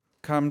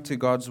come to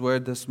God's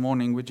Word this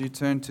morning, would you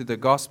turn to the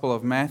Gospel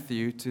of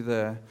Matthew, to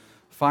the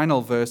final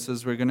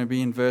verses? We're going to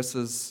be in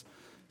verses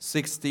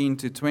 16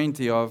 to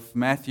 20 of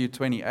Matthew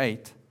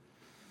 28.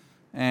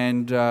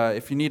 And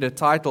if you need a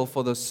title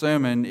for the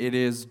sermon, it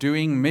is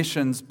Doing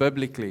Missions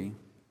Biblically.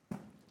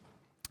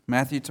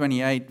 Matthew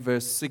 28,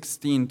 verse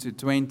 16 to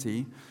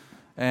 20.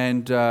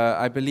 And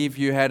I believe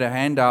you had a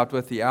handout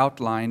with the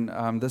outline.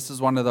 This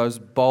is one of those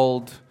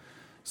bold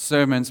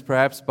sermons,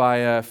 perhaps by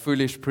a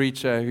foolish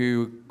preacher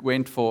who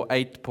went for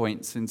 8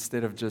 points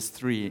instead of just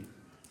 3,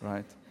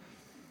 right?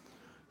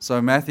 So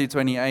Matthew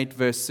 28,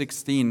 verse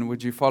 16,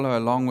 would you follow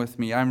along with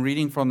me? I'm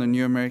reading from the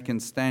New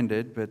American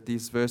Standard, but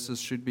these verses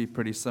should be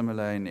pretty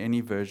similar in any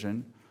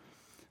version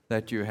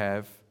that you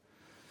have.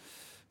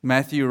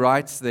 Matthew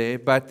writes there,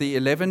 "But the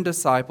 11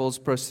 disciples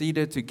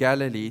proceeded to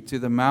Galilee, to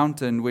the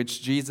mountain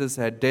which Jesus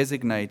had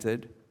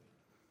designated.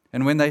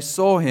 And when they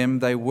saw him,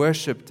 they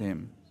worshipped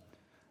him.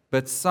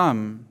 But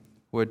some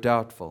were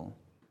doubtful.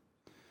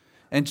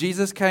 And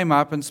Jesus came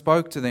up and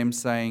spoke to them,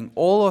 saying,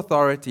 'All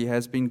authority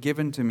has been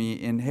given to me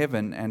in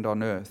heaven and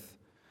on earth.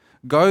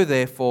 Go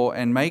therefore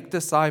and make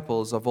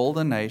disciples of all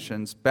the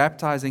nations,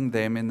 baptizing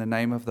them in the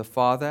name of the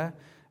Father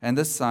and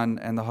the Son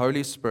and the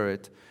Holy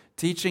Spirit,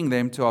 teaching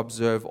them to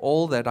observe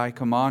all that I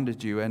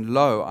commanded you. And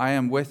lo, I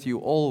am with you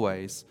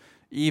always,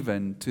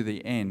 even to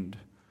the end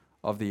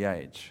of the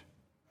age.'"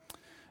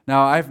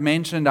 Now, I've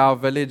mentioned our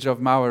village of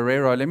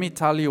Mawarero. Let me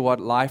tell you what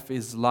life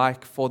is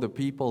like for the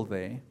people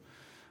there.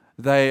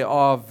 They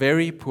are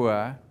very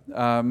poor.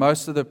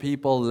 Most of the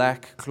people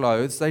lack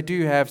clothes. They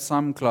do have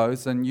some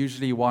clothes, and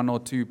usually 1 or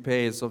 2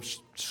 pairs of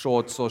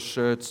shorts or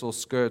shirts or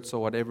skirts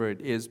or whatever it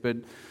is. But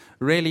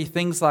really,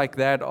 things like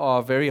that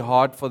are very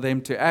hard for them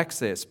to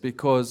access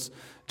because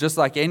just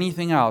like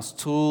anything else,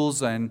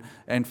 tools and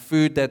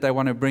food that they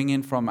want to bring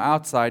in from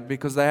outside,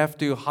 because they have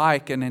to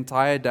hike an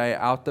entire day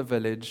out the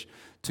village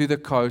to the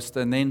coast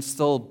and then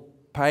still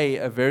pay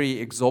a very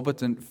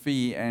exorbitant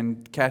fee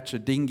and catch a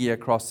dinghy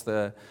across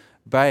the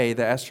bay,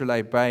 the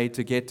Astrolabe Bay,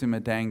 to get to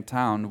Madang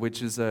town,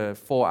 which is a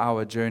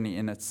 4-hour journey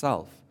in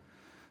itself.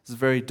 It's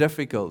very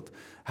difficult.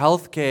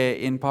 Healthcare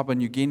in Papua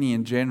New Guinea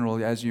in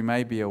general, as you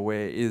may be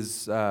aware,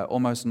 is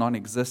almost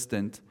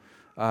non-existent.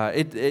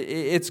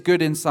 It's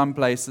good in some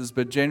places,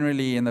 but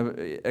generally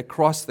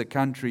across the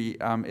country,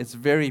 it's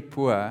very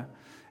poor.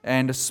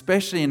 And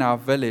especially in our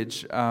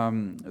village,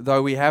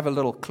 though we have a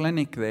little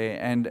clinic there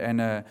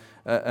and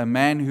a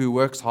man who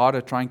works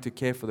harder trying to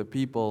care for the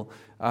people,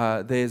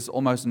 there's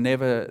almost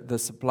never the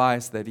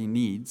supplies that he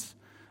needs.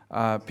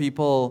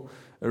 People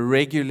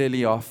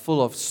regularly are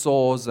full of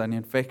sores and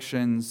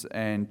infections,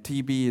 and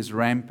TB is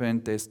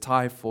rampant, there's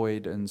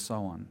typhoid and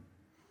so on.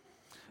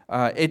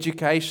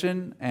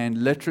 Education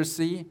and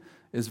literacy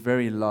is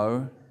very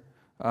low.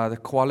 The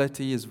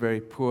quality is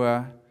very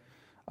poor.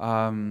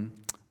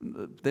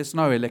 There's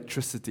no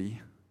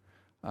electricity.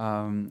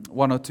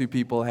 1 or 2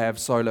 people have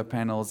solar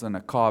panels and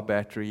a car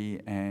battery,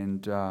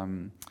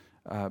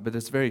 but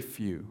it's very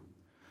few.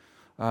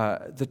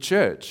 The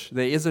church,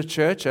 there is a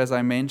church, as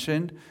I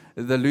mentioned.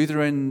 The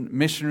Lutheran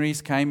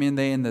missionaries came in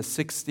there in the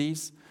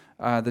 60s.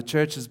 The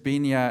church has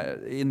been here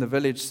in the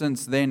village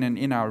since then and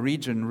in our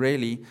region,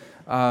 really.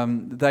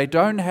 They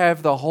don't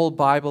have the whole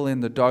Bible in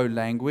the Dou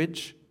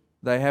language.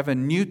 They have a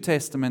New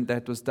Testament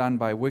that was done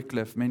by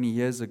Wycliffe many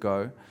years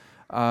ago.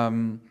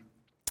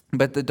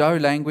 But the Dou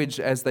language,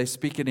 as they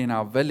speak it in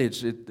our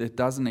village, it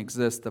doesn't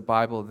exist, the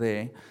Bible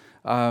there.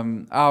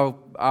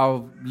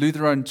 Our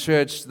Lutheran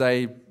church,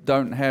 they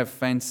don't have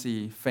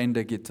fancy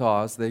Fender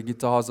guitars. Their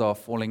guitars are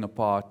falling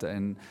apart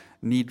and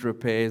need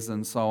repairs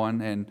and so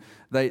on. And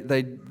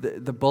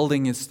the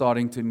building is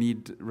starting to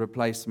need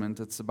replacement.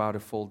 It's about to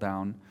fall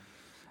down.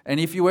 And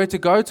if you were to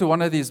go to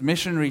one of these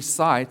missionary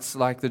sites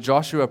like the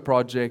Joshua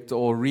Project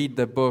or read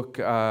the book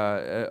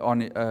I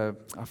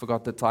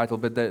forgot the title,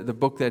 but the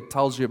book that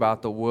tells you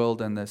about the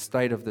world and the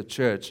state of the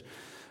church,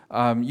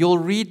 you'll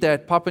read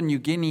that Papua New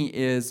Guinea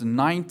is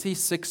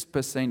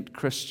 96%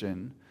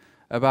 Christian,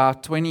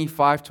 about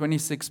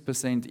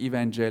 26%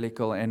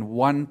 evangelical, and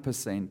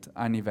 1%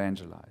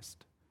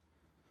 unevangelized.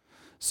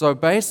 So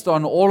based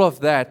on all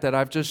of that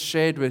I've just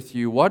shared with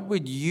you, what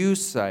would you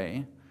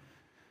say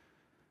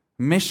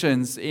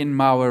missions in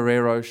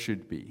Mawarero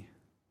should be?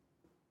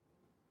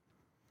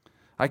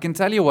 I can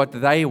tell you what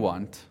they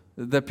want.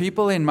 The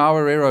people in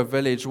Mawarero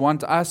village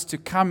want us to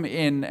come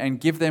in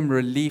and give them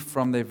relief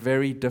from their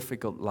very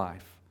difficult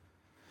life.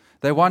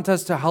 They want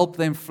us to help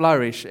them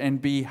flourish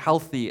and be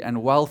healthy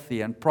and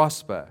wealthy and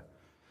prosper.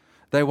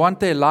 They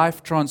want their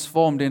life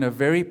transformed in a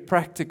very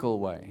practical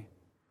way.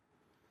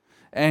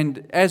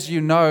 And as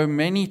you know,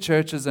 many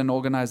churches and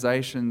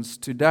organizations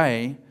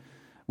today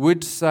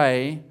would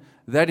say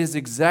that is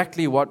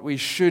exactly what we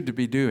should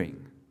be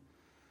doing.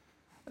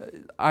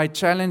 I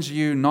challenge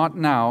you, not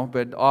now,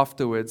 but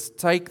afterwards,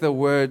 take the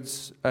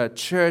words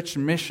church,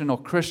 mission, or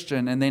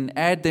Christian and then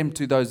add them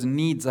to those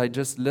needs I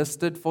just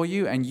listed for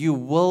you, and you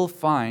will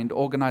find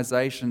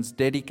organizations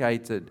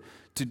dedicated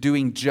to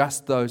doing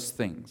just those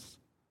things.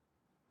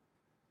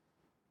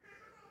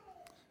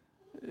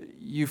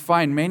 you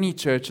find many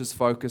churches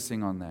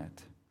focusing on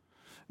that.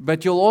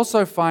 But you'll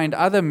also find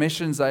other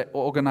missions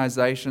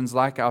organizations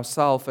like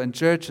ourselves and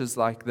churches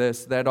like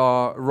this that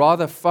are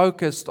rather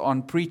focused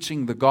on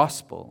preaching the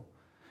gospel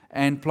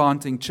and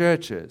planting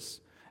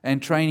churches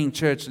and training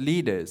church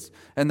leaders.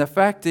 And the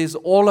fact is,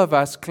 all of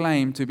us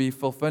claim to be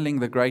fulfilling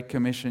the Great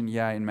Commission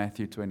here in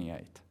Matthew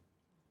 28.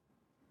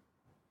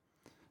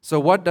 So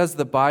what does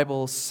the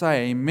Bible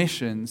say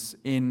missions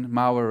in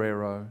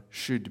Mawarero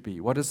should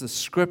be? What does the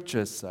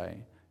Scripture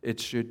say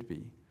it should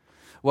be?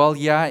 Well,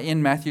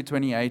 in Matthew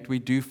 28, we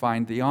do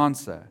find the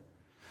answer.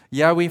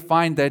 We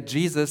find that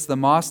Jesus, the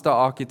master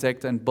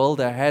architect and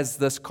builder, has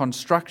this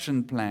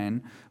construction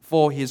plan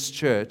for his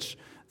church,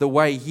 the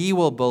way he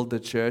will build the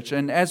church.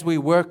 And as we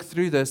work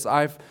through this,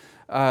 I've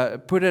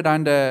put it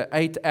under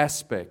 8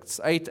 aspects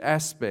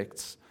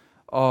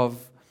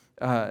of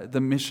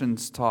the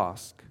missions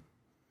task.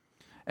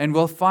 And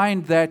we'll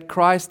find that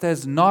Christ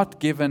has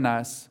not given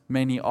us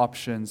many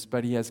options,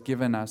 but he has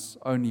given us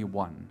only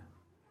one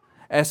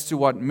as to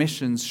what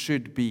missions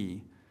should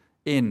be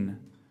in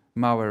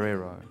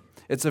Mawarero.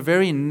 It's a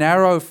very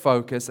narrow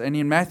focus, and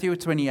in Matthew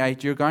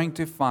 28, you're going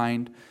to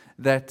find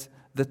that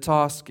the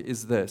task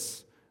is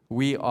this: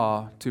 we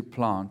are to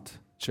plant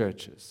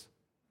churches.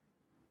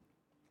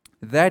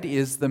 That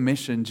is the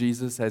mission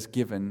Jesus has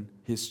given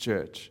his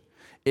church.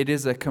 It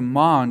is a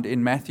command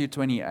in Matthew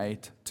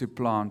 28 to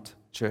plant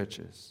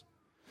churches.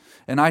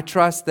 And I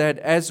trust that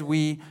as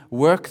we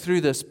work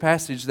through this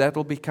passage, that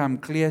will become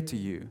clear to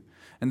you,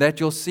 and that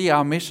you'll see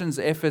our missions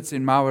efforts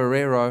in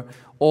Mawarero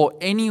or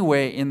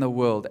anywhere in the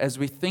world, as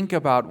we think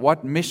about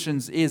what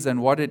missions is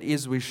and what it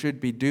is we should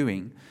be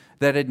doing,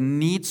 that it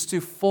needs to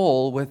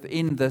fall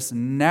within this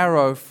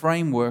narrow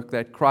framework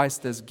that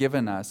Christ has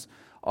given us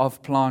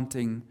of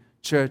planting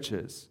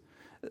churches.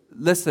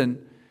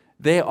 Listen,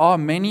 there are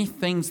many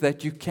things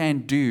that you can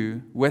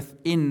do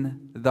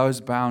within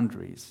those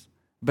boundaries,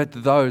 but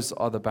those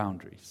are the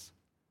boundaries.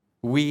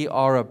 We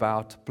are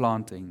about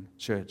planting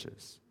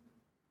churches.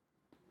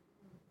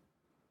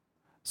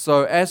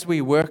 So as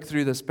we work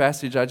through this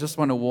passage, I just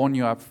want to warn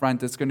you up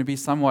front, it's going to be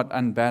somewhat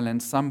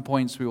unbalanced. Some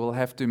points we will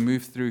have to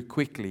move through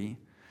quickly,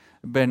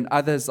 but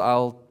others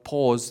I'll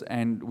pause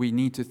and we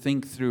need to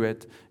think through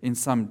it in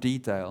some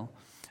detail.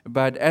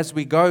 But as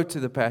we go to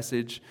the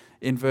passage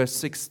in verse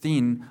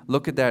 16,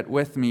 look at that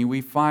with me, we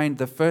find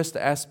the first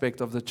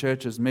aspect of the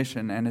church's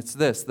mission, and it's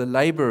this: the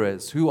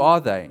laborers. Who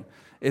are they?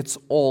 It's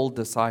all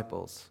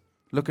disciples.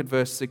 Look at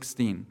verse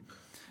 16.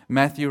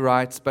 Matthew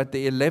writes, "But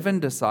the 11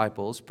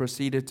 disciples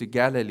proceeded to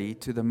Galilee,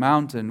 to the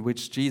mountain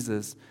which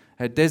Jesus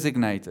had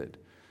designated."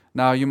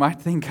 Now, you might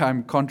think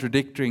I'm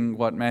contradicting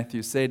what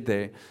Matthew said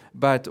there,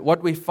 but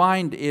what we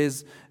find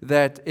is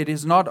that it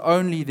is not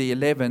only the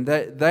 11,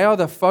 they are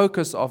the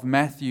focus of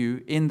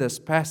Matthew in this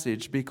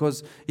passage,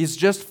 because he's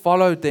just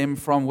followed them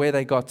from where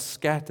they got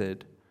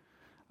scattered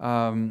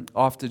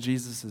after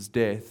Jesus'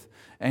 death,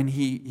 and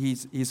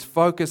he's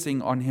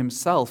focusing on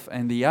himself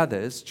and the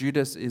others.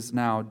 Judas is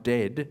now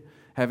dead,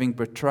 having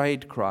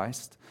betrayed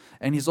Christ.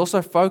 And he's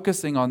also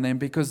focusing on them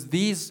because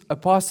these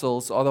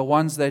apostles are the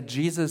ones that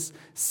Jesus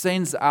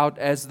sends out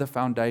as the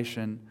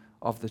foundation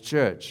of the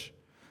church.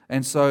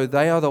 And so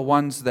they are the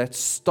ones that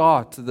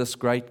start this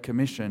Great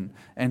Commission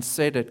and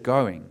set it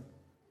going.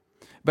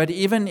 But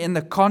even in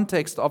the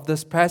context of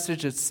this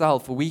passage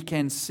itself, we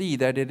can see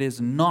that it is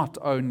not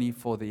only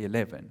for the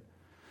 11.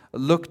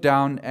 Look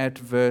down at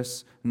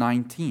verse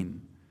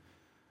 19.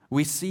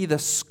 We see the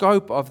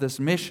scope of this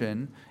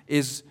mission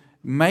is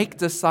make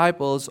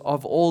disciples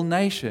of all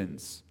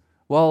nations.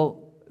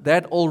 Well,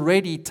 that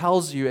already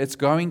tells you it's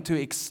going to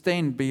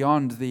extend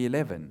beyond the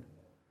 11.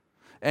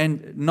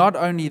 And not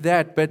only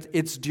that, but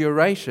its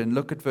duration.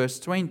 Look at verse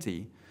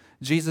 20.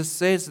 Jesus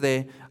says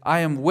there, "I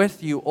am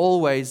with you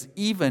always,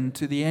 even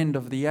to the end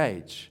of the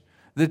age."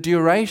 The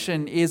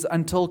duration is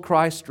until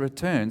Christ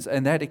returns,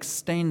 and that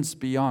extends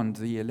beyond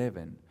the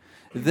 11.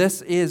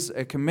 This is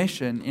a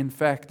commission, in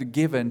fact,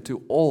 given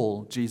to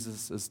all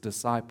Jesus'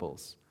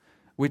 disciples,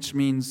 which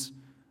means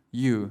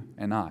you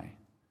and I.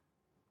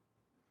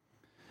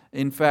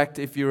 In fact,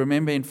 if you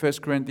remember in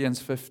 1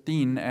 Corinthians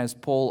 15, as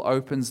Paul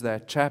opens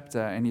that chapter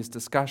and his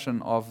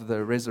discussion of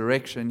the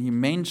resurrection, he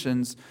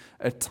mentions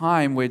a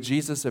time where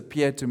Jesus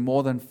appeared to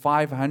more than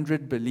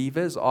 500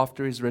 believers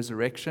after his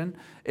resurrection.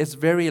 It's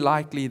very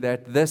likely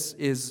that this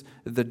is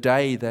the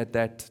day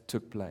that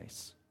took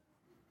place.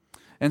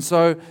 And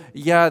so,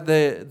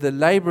 the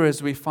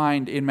laborers we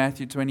find in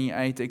Matthew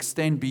 28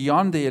 extend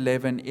beyond the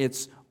 11.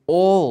 It's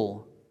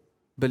all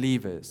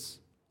believers,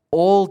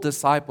 all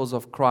disciples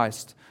of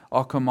Christ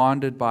are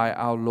commanded by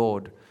our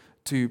Lord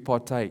to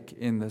partake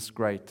in this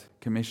Great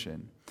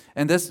Commission.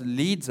 And this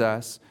leads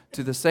us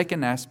to the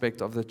second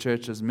aspect of the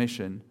church's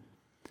mission.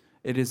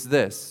 It is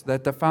this,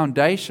 that the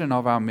foundation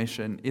of our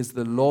mission is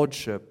the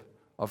lordship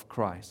of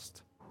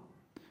Christ.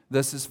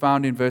 This is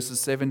found in verses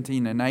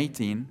 17 and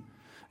 18.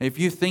 If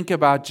you think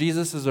about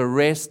Jesus'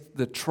 arrest,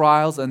 the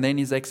trials, and then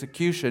his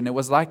execution, it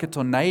was like a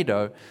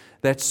tornado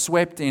that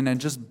swept in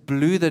and just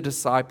blew the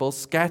disciples,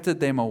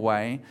 scattered them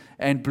away,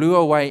 and blew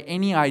away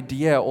any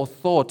idea or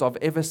thought of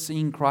ever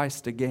seeing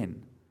Christ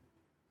again.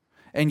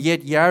 And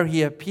yet here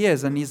he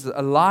appears and he's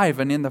alive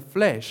and in the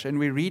flesh. And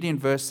we read in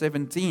verse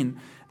 17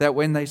 that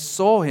when they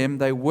saw him,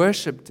 they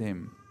worshipped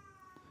him,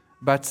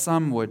 but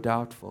some were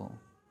doubtful.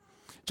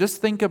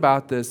 Just think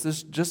about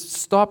this. Just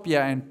stop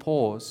here and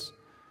pause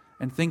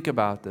and think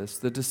about this.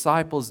 The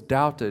disciples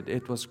doubted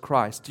it was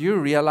Christ. Do you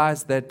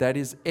realize that that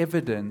is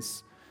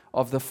evidence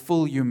of the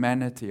full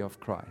humanity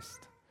of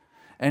Christ?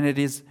 And it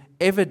is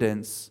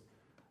evidence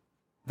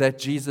that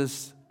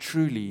Jesus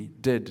truly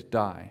did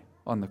die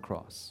on the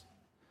cross.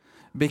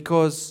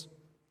 Because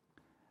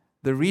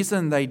the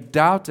reason they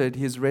doubted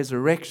his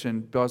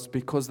resurrection was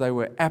because they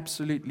were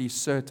absolutely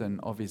certain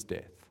of his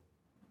death.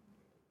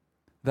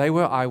 They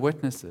were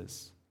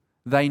eyewitnesses.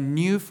 They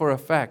knew for a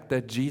fact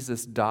that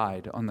Jesus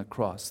died on the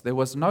cross. There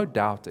was no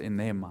doubt in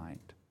their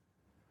mind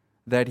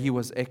that he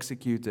was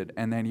executed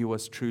and that he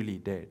was truly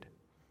dead.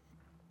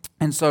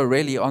 And so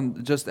really,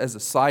 just as a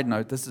side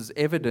note, this is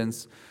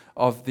evidence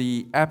of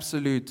the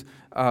absolute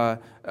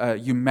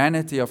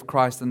humanity of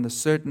Christ and the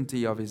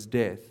certainty of his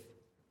death.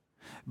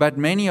 But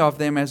many of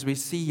them, as we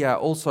see here,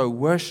 also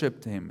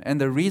worshipped him. And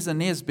the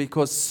reason is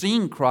because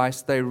seeing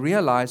Christ, they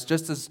realized,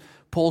 just as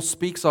Paul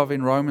speaks of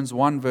in Romans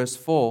 1 verse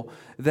 4,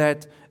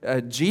 that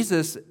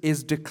Jesus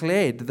is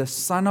declared the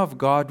Son of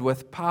God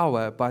with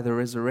power by the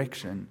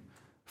resurrection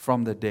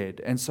from the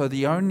dead. And so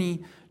the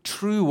only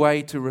true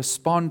way to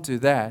respond to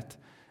that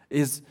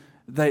is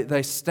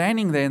they're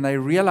standing there and they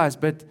realize,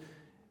 but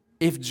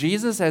if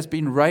Jesus has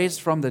been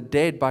raised from the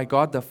dead by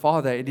God the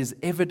Father, it is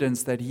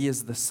evidence that he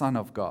is the Son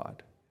of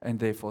God. And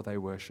therefore they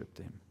worshipped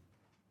him.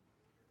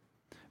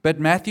 But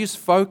Matthew's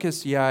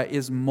focus here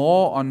is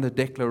more on the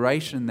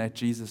declaration that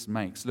Jesus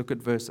makes. Look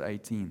at verse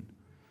 18.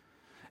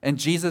 And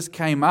Jesus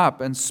came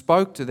up and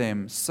spoke to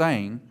them,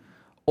 saying,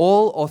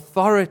 all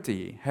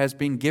authority has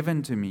been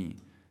given to me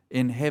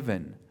in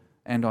heaven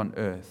and on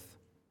earth.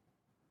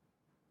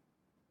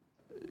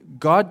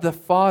 God the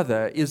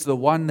Father is the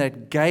one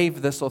that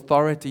gave this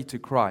authority to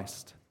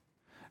Christ.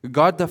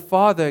 God the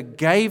Father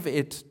gave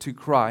it to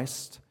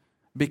Christ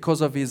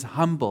because of his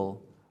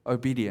humble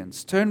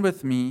obedience. Turn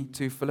with me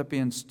to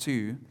Philippians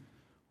 2.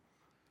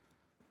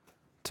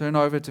 Turn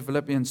over to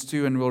Philippians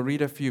 2 and we'll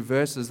read a few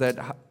verses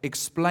that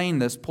explain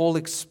this. Paul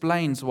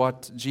explains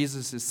what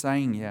Jesus is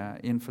saying here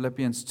in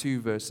Philippians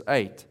 2 verse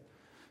 8.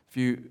 If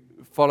you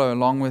follow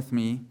along with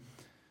me,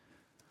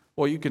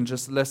 or you can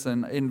just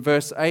listen. In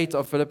verse 8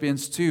 of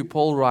Philippians 2,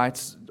 Paul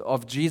writes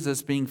of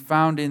Jesus being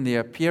found in the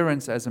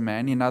appearance as a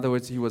man. In other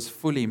words, he was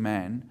fully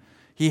man.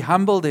 He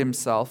humbled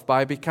himself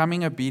by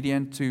becoming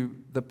obedient to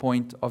the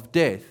point of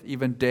death,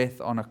 even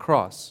death on a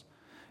cross.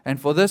 And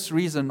for this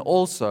reason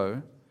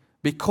also,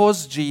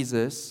 because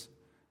Jesus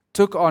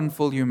took on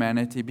full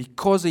humanity,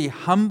 because he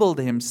humbled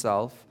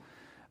himself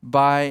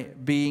by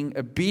being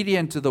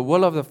obedient to the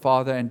will of the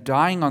Father and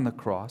dying on the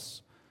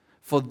cross,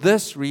 for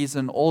this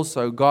reason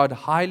also God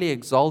highly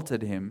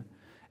exalted him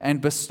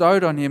and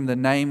bestowed on him the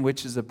name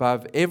which is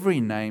above every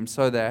name,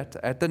 so that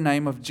at the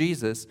name of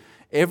Jesus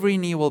every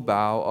knee will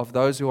bow, of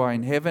those who are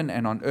in heaven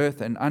and on earth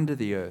and under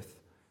the earth.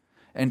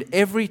 And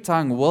every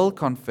tongue will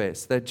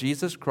confess that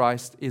Jesus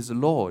Christ is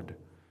Lord,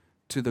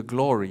 to the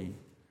glory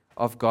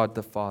of God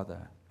the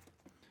Father.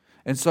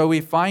 And so we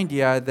find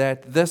here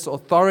that this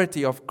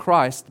authority of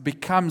Christ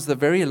becomes the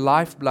very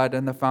lifeblood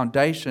and the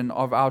foundation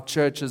of our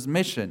church's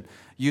mission.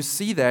 You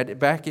see that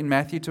back in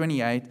Matthew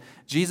 28.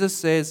 Jesus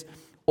says,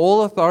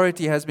 all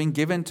authority has been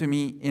given to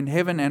me in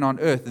heaven and on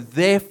earth.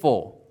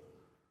 Therefore,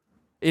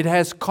 it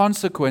has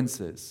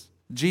consequences.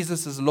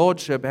 Jesus'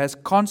 lordship has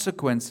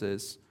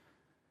consequences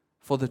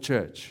for the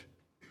church.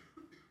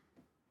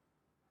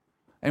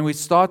 And we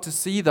start to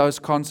see those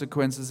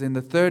consequences in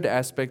the third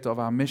aspect of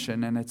our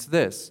mission, and it's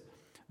this.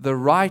 The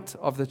right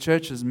of the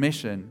church's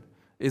mission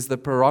is the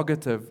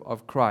prerogative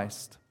of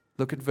Christ.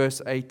 Look at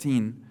verse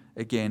 18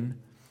 again.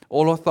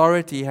 All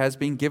authority has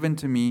been given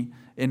to me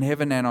in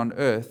heaven and on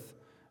earth.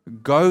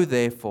 Go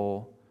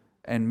therefore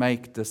and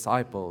make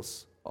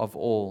disciples of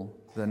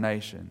all the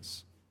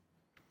nations.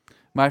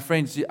 My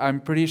friends, I'm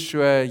pretty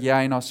sure here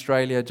in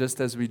Australia, just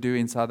as we do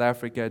in South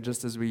Africa,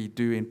 just as we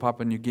do in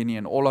Papua New Guinea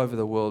and all over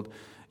the world,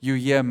 you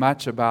hear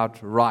much about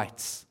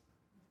rights.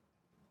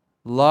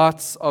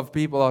 Lots of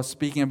people are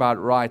speaking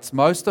about rights.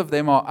 Most of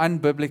them are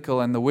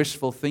unbiblical and the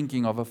wishful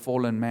thinking of a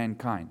fallen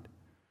mankind.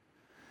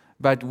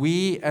 But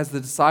we, as the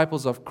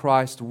disciples of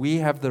Christ, we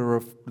have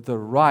the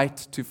right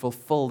to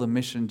fulfill the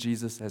mission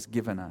Jesus has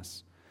given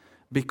us,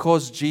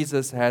 because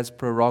Jesus has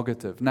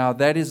prerogative. Now,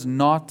 that is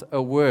not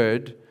a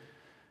word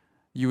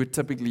you would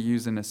typically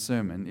use in a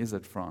sermon, is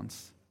it,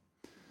 France?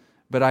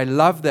 But I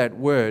love that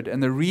word,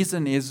 and the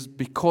reason is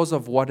because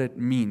of what it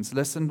means.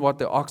 Listen to what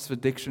the Oxford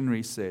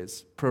Dictionary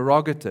says.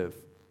 Prerogative.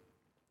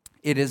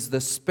 It is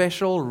the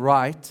special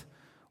right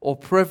or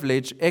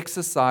privilege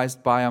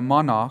exercised by a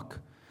monarch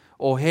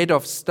or head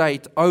of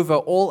state over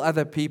all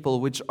other people,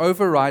 which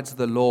overrides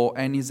the law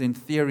and is in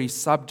theory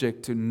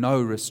subject to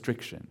no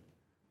restriction.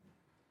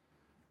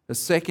 The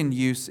second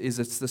use is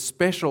it's the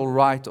special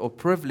right or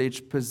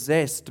privilege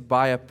possessed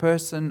by a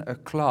person, a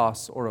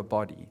class, or a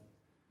body.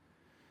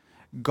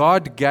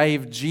 God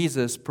gave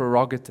Jesus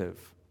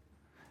prerogative.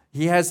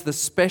 He has the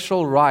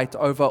special right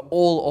over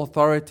all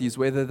authorities,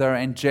 whether they're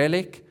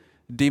angelic,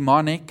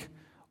 demonic,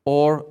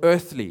 or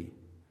earthly.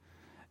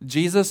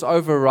 Jesus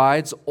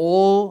overrides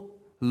all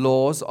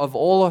laws of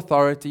all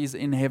authorities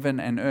in heaven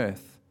and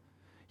earth.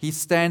 He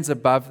stands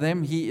above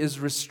them. He is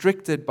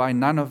restricted by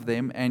none of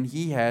them, and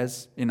he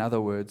has, in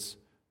other words,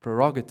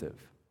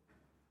 prerogative.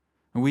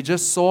 And we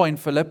just saw in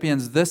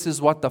Philippians, this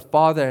is what the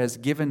Father has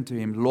given to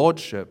him,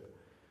 lordship.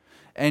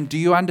 And do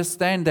you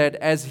understand that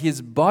as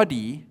his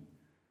body,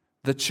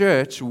 the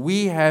church,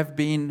 we have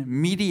been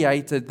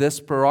mediated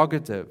this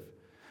prerogative?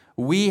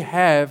 We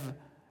have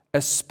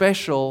a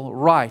special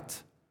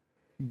right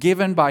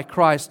given by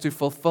Christ to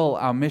fulfill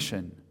our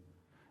mission.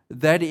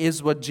 That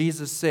is what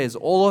Jesus says.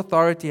 All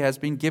authority has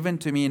been given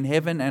to me in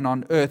heaven and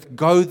on earth.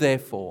 Go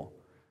therefore.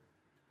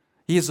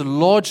 His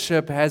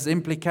lordship has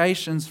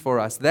implications for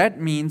us.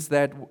 That means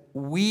that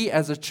we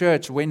as a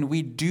church, when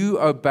we do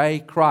obey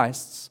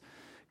Christ's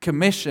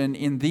commission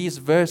in these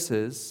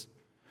verses,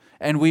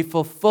 and we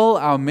fulfill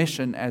our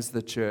mission as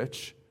the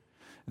church,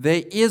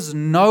 there is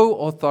no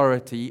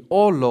authority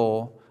or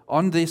law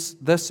on this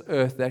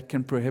earth that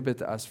can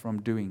prohibit us from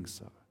doing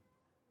so.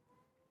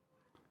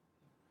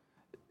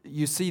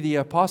 You see, the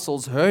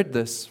apostles heard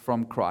this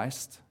from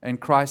Christ,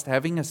 and Christ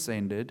having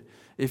ascended.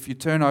 If you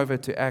turn over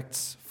to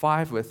Acts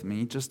 5 with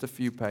me, just a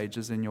few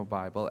pages in your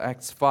Bible,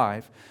 Acts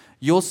 5,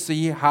 you'll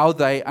see how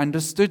they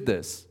understood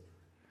this.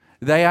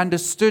 They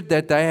understood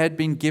that they had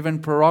been given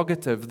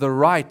prerogative, the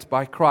right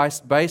by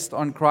Christ based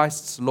on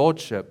Christ's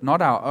lordship,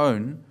 not our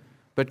own,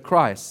 but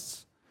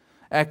Christ's.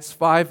 Acts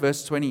 5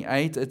 verse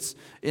 28, it's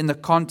in the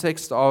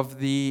context of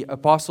the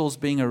apostles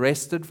being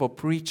arrested for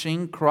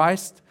preaching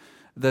Christ.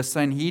 The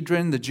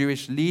Sanhedrin, the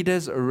Jewish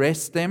leaders,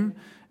 arrest them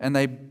and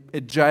they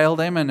jail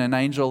them, and an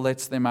angel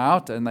lets them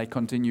out, and they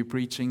continue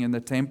preaching in the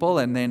temple,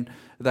 and then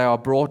they are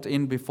brought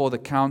in before the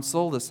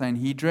council, the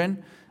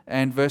Sanhedrin.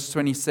 And verse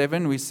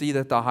 27, we see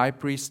that the high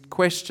priest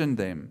questioned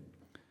them.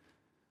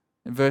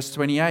 In verse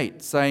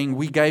 28, saying,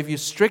 we gave you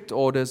strict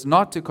orders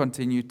not to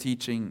continue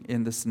teaching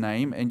in this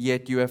name, and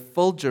yet you have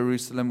filled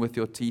Jerusalem with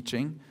your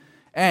teaching,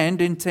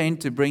 and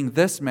intend to bring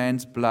this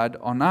man's blood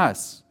on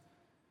us.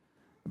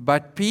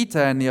 But Peter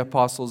and the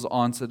apostles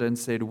answered and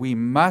said, we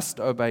must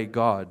obey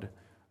God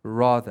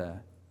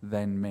rather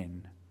than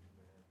men.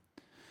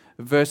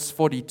 Verse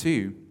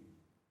 42,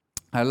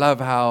 I love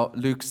how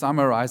Luke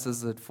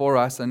summarizes it for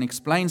us and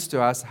explains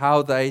to us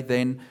how they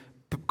then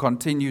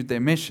continued their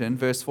mission.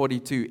 Verse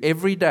 42,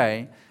 every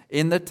day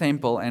in the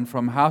temple and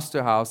from house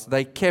to house,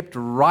 they kept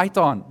right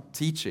on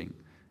teaching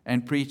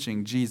and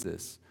preaching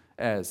Jesus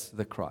as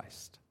the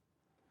Christ.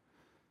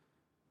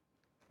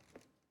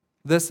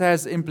 This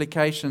has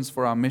implications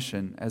for our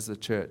mission as a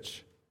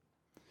church.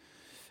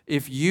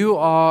 If you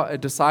are a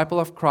disciple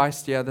of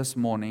Christ here this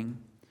morning,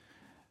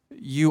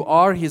 you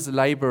are his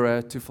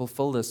laborer to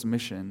fulfill this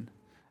mission,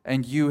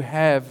 and you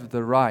have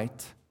the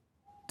right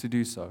to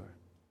do so.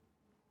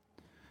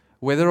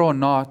 Whether or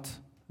not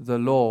the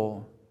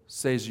law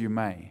says you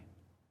may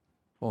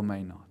or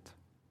may not.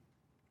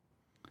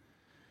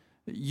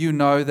 You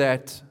know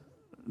that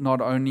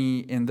not only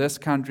in this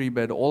country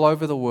but all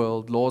over the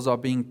world, laws are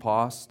being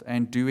passed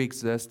and do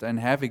exist and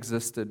have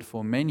existed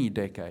for many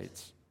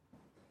decades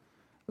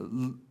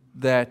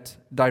that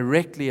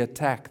directly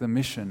attack the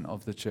mission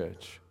of the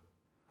church.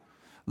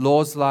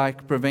 Laws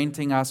like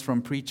preventing us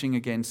from preaching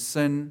against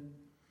sin,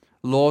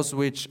 laws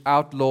which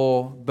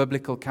outlaw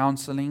biblical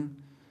counseling,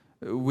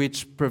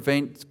 which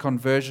prevent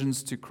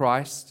conversions to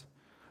Christ,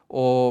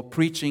 or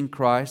preaching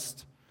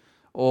Christ,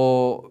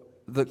 or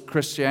the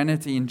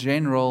Christianity in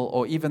general,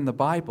 or even the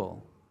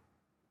Bible.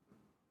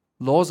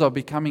 Laws are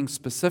becoming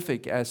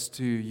specific as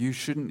to you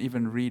shouldn't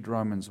even read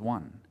Romans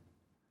 1.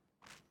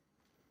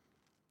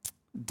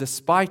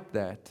 Despite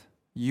that,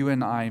 you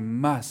and I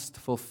must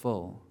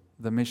fulfill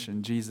the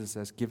mission Jesus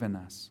has given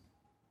us.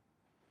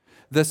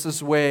 This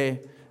is where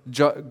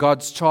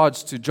God's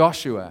charge to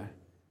Joshua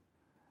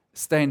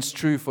stands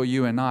true for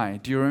you and I.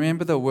 Do you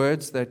remember the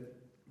words that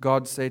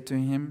God said to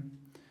him?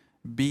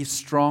 Be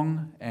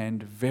strong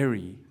and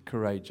very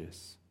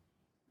courageous.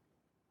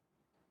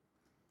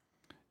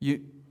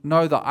 You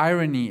know, the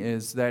irony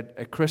is that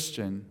a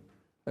Christian,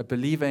 a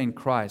believer in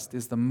Christ,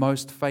 is the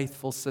most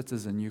faithful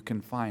citizen you can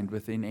find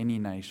within any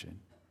nation.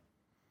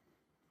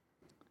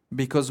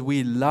 Because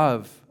we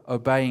love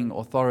obeying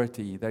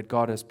authority that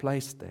God has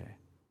placed there.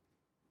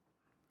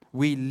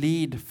 We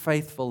lead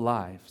faithful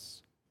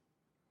lives.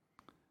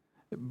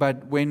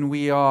 But when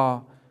we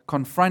are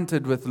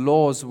confronted with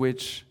laws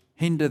which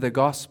hinder the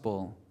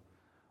gospel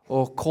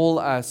or call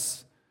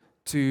us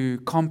to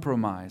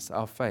compromise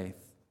our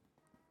faith,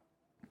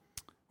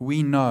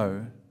 we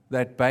know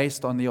that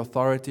based on the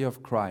authority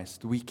of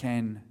Christ, we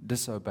can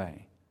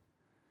disobey.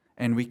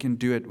 And we can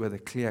do it with a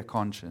clear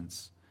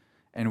conscience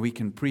and we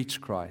can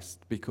preach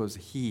Christ because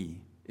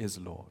He is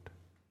Lord.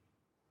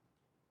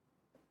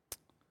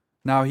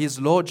 Now, His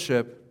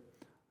Lordship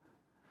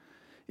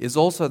is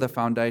also the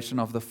foundation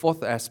of the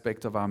fourth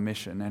aspect of our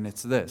mission, and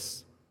it's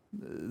this.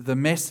 The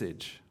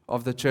message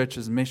of the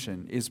church's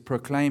mission is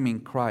proclaiming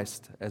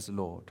Christ as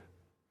Lord.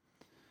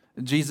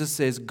 Jesus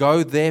says,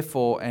 "Go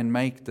therefore and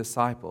make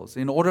disciples."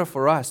 In order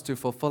for us to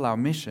fulfill our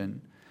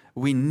mission,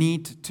 we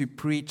need to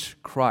preach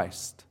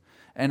Christ.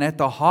 And at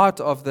the heart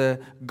of the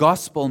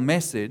gospel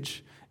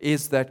message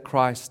is that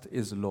Christ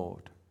is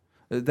Lord.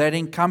 That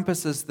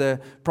encompasses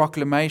the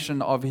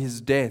proclamation of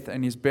His death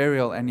and His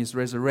burial and His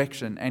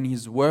resurrection and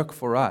His work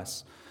for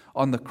us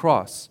on the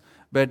cross.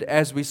 But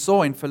as we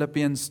saw in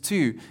Philippians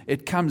 2,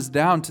 it comes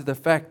down to the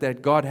fact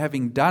that God,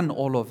 having done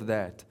all of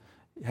that,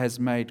 has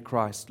made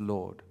Christ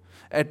Lord.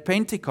 At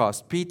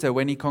Pentecost, Peter,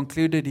 when he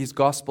concluded his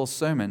gospel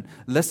sermon,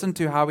 listen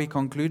to how he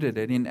concluded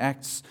it in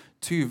Acts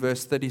 2,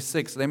 verse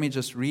 36. Let me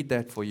just read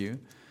that for you.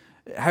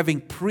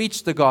 Having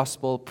preached the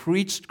gospel,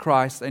 preached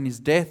Christ and His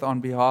death on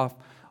behalf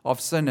of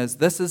sinners,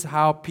 this is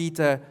how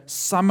Peter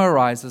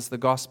summarizes the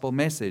gospel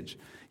message.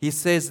 He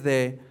says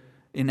there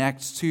in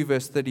Acts 2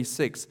 verse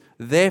 36,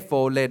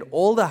 "Therefore let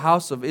all the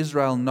house of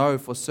Israel know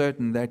for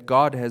certain that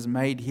God has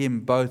made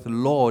Him both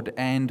Lord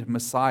and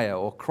Messiah,"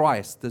 or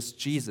Christ, this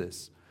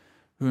Jesus,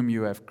 "whom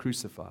you have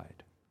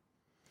crucified."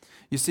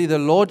 You see, the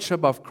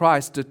lordship of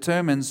Christ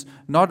determines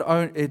not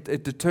only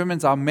it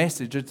determines our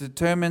message, it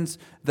determines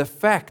the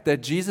fact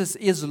that Jesus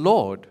is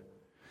Lord.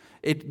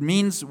 It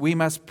means we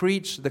must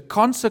preach the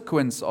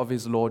consequence of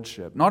His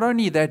lordship. Not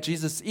only that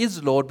Jesus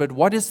is Lord, but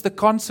what is the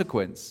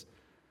consequence?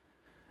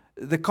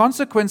 The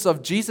consequence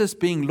of Jesus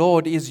being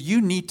Lord is you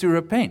need to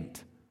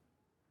repent.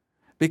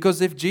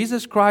 Because if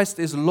Jesus Christ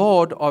is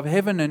Lord of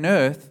heaven and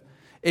earth,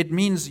 it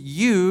means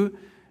you,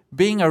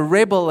 being a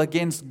rebel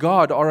against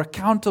God, are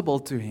accountable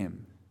to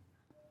Him.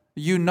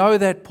 You know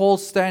that Paul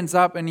stands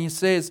up and he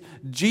says,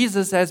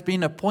 Jesus has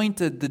been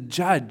appointed the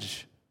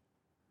judge.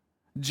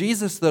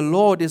 Jesus the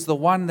Lord is the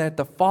one that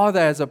the Father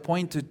has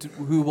appointed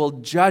who will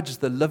judge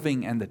the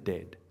living and the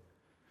dead.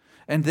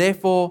 And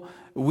therefore,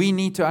 we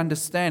need to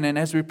understand, and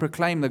as we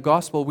proclaim the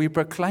gospel, we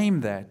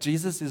proclaim that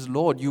Jesus is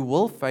Lord. You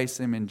will face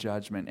Him in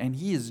judgment, and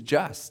He is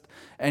just.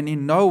 And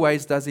in no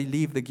ways does He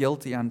leave the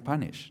guilty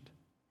unpunished.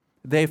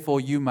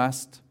 Therefore, you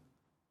must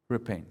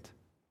repent.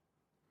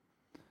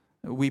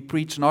 We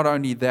preach not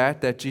only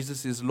that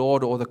Jesus is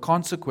Lord or the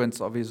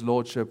consequence of His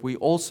lordship, we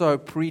also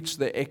preach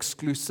the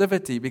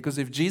exclusivity, because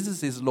if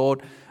Jesus is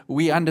Lord,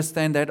 we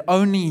understand that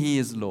only He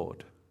is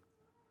Lord.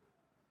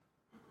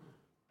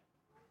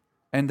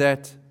 And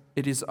that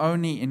it is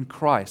only in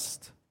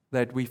Christ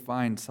that we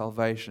find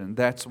salvation.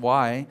 That's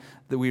why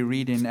that we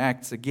read in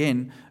Acts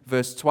again,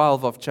 verse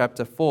 12 of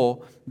chapter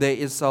 4, "There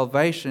is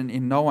salvation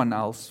in no one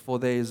else, for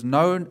there is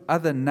no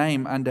other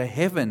name under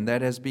heaven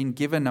that has been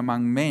given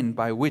among men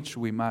by which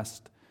we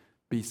must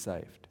be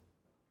saved."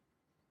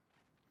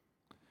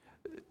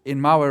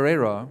 In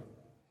Mawarero,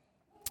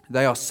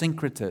 they are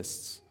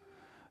syncretists.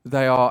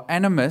 They are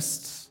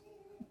animists,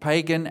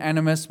 pagan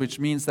animists, which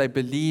means they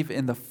believe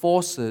in the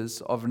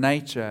forces of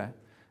nature,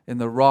 in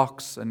the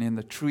rocks and in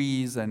the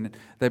trees, and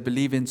they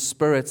believe in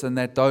spirits, and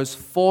that those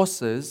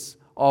forces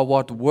are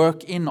what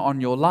work in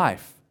on your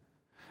life.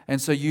 And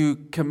so you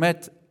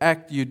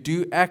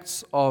do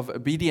acts of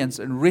obedience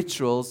and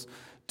rituals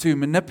to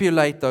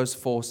manipulate those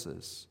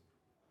forces.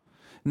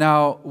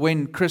 Now,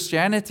 when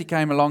Christianity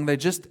came along, they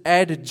just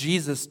added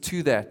Jesus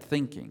to that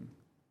thinking.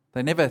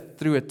 They never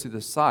threw it to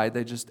the side,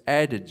 they just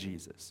added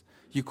Jesus.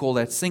 You call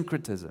that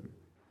syncretism.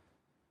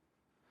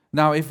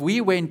 Now, if we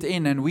went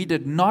in and we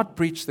did not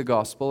preach the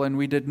gospel and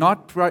we did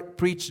not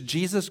preach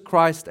Jesus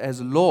Christ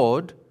as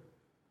Lord,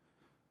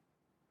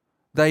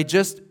 they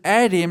just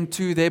add Him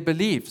to their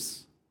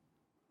beliefs.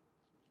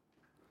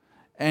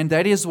 And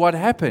that is what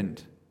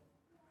happened.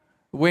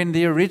 When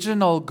the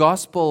original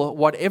gospel,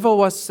 whatever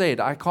was said,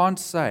 I can't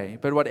say,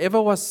 but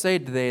whatever was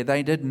said there,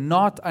 they did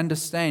not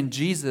understand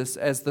Jesus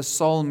as the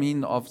sole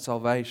means of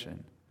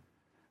salvation.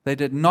 They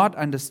did not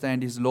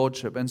understand His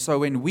lordship. And so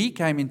when we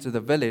came into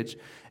the village,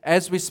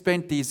 as we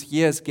spent these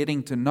years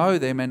getting to know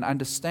them and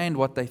understand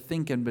what they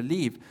think and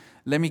believe,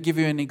 let me give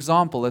you an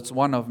example. It's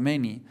one of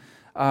many.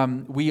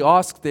 We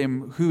asked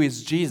them, "Who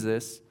is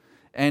Jesus?"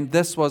 And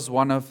this was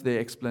one of their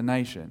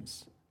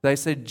explanations. They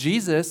said,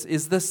 "Jesus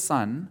is the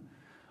Son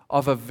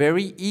of a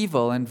very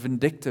evil and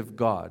vindictive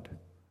God.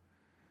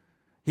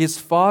 His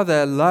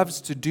Father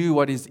loves to do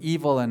what is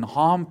evil and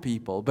harm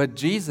people, but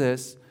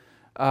Jesus,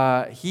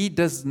 He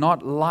does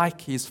not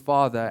like His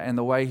Father and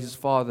the way His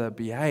Father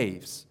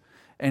behaves.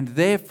 And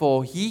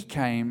therefore, He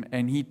came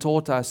and He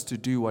taught us to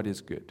do what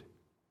is good."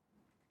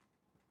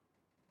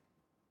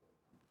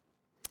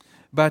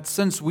 But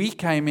since we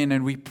came in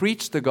and we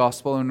preached the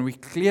gospel and we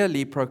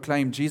clearly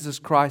proclaimed Jesus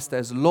Christ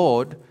as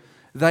Lord,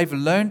 they've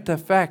learned the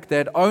fact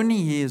that only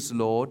He is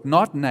Lord,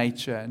 not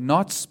nature,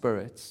 not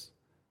spirits,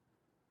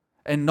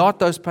 and not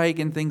those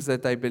pagan things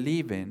that they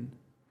believe in,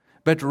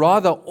 but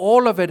rather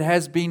all of it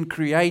has been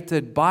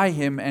created by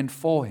Him and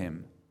for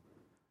Him.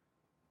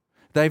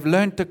 They've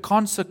learned the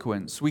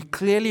consequence. We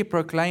clearly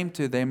proclaim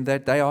to them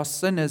that they are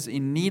sinners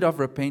in need of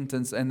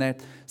repentance and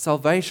that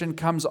salvation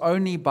comes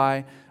only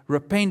by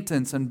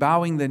repentance and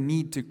bowing the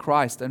knee to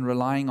Christ and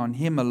relying on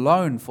Him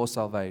alone for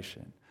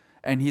salvation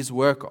and His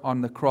work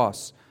on the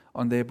cross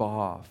on their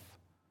behalf.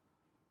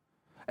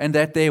 And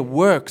that their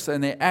works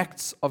and their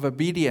acts of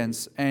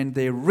obedience and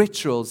their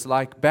rituals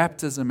like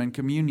baptism and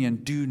communion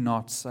do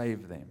not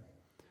save them.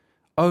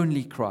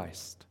 Only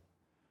Christ,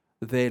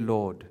 their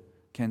Lord,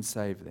 can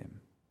save them.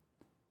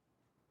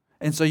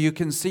 And so you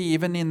can see,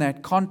 even in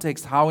that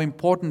context, how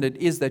important it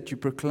is that you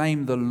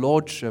proclaim the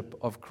Lordship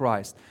of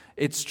Christ.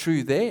 It's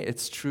true there,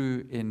 it's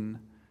true in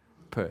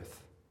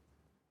Perth.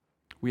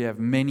 We have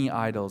many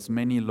idols,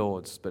 many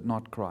lords, but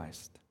not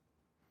Christ.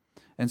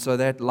 And so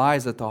that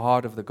lies at the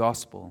heart of the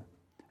gospel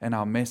and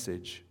our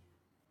message.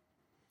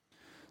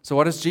 So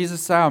what does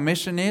Jesus say our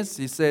mission is?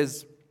 He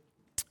says,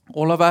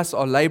 all of us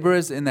are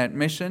laborers in that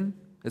mission.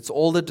 It's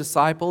all the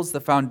disciples.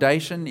 The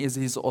foundation is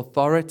His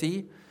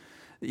authority.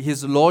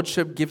 His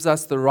Lordship gives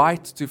us the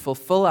right to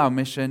fulfill our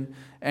mission,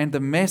 and the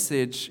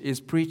message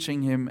is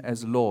preaching Him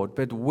as Lord.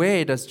 But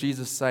where does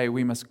Jesus say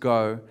we must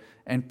go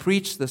and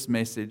preach this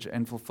message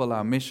and fulfill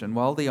our mission?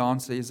 Well, the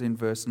answer is in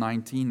verse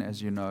 19,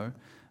 as you know.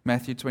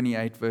 Matthew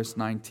 28, verse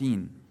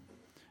 19.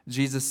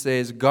 Jesus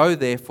says, "Go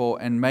therefore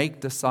and make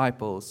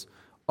disciples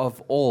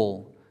of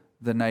all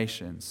the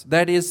nations."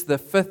 That is the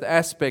fifth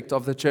aspect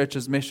of the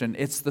church's mission.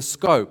 It's the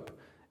scope.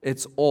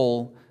 It's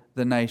all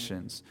the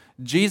nations.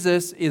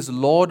 Jesus is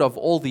Lord of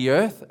all the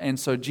earth, and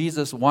so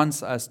Jesus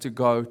wants us to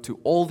go to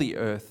all the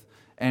earth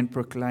and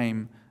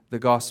proclaim the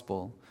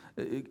gospel.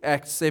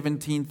 Acts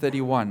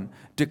 17:31.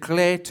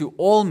 Declare to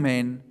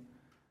men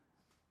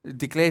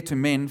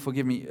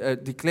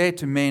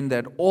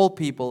that all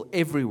people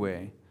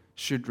everywhere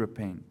should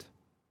repent.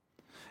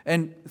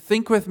 And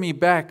think with me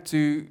back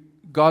to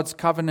God's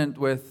covenant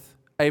with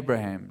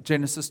Abraham,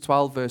 Genesis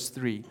 12, verse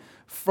 3.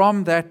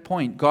 From that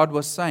point, God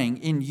was saying,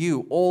 in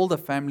you, all the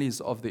families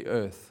of the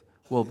earth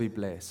will be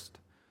blessed.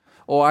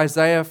 Or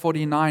Isaiah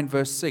 49,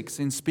 verse 6,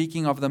 in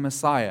speaking of the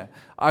Messiah,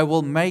 I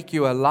will make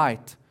you a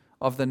light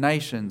of the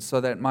nations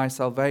so that my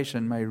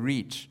salvation may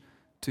reach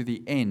to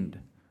the end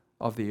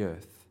of the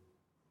earth.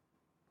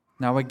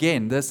 Now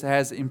again, this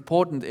has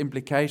important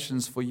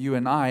implications for you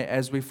and I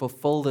as we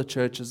fulfill the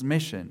church's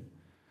mission.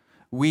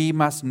 We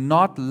must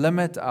not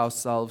limit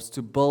ourselves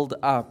to build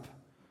up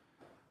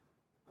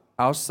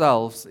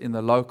ourselves in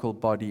the local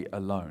body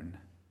alone.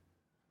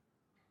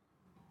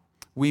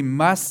 We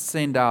must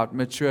send out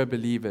mature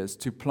believers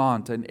to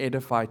plant and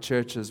edify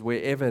churches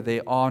wherever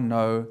there are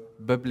no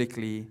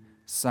biblically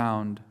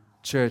sound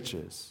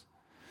churches,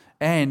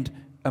 and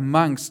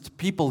amongst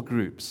people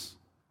groups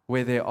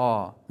where there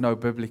are no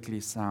biblically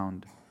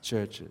sound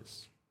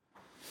churches.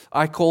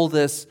 I call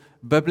this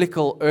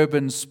biblical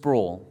urban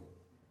sprawl.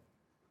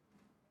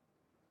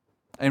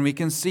 And we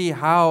can see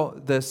how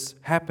this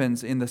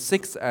happens in the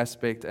sixth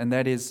aspect, and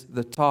that is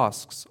the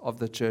tasks of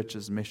the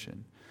church's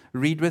mission.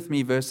 Read with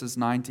me verses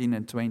 19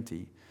 and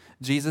 20.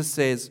 Jesus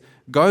says,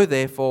 "Go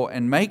therefore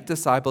and make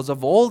disciples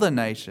of all the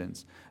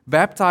nations,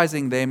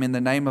 baptizing them in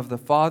the name of the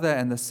Father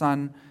and the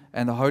Son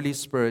and the Holy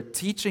Spirit,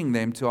 teaching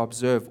them to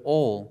observe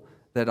all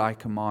that I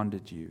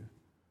commanded you."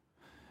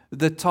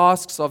 The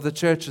tasks of the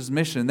church's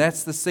mission,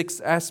 that's the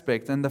sixth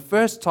aspect. And the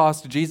first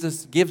task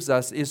Jesus gives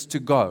us is to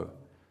go.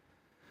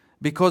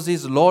 Because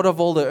He's Lord of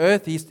all the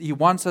earth, He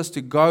wants us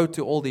to go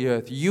to all the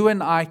earth. You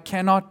and I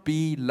cannot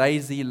be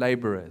lazy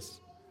laborers.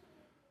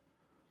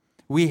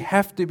 We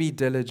have to be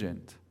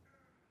diligent.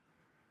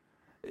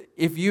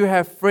 If you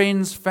have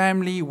friends,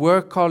 family,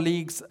 work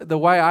colleagues, the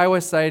way I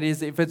always say it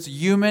is, if it's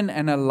human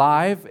and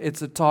alive,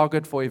 it's a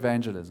target for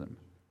evangelism.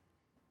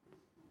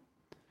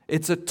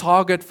 It's a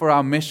target for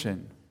our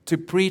mission, to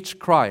preach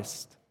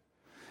Christ.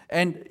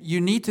 And you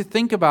need to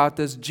think about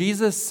this.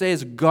 Jesus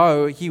says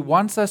go. He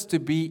wants us to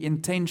be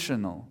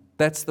intentional.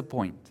 That's the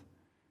point.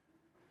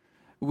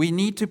 We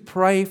need to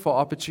pray for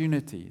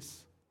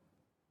opportunities.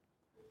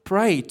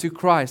 Pray to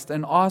Christ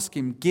and ask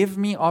Him, give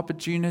me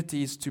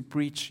opportunities to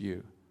preach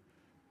you.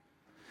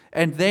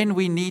 And then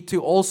we need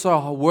to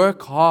also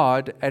work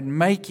hard at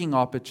making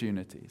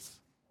opportunities.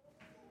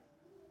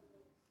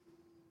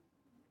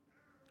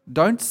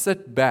 Don't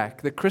sit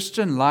back. The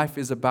Christian life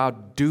is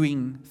about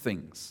doing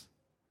things.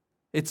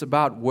 It's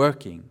about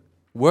working.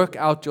 Work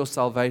out your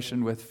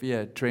salvation with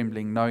fear,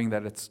 trembling, knowing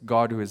that it's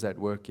God who is at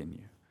work in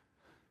you.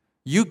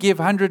 You give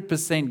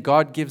 100%,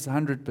 God gives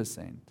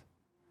 100%.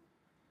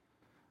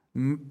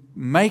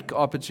 Make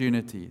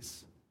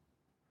opportunities.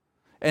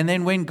 And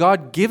then when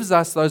God gives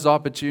us those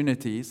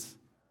opportunities,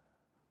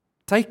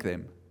 take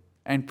them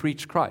and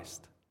preach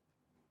Christ.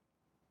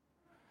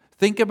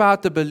 Think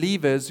about the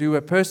believers who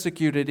were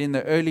persecuted in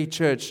the early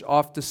church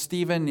after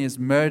Stephen is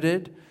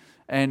murdered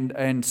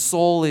and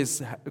Saul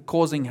is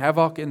causing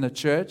havoc in the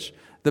church.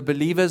 The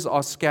believers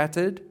are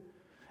scattered.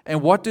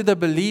 And what do the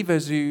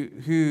believers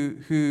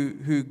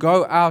who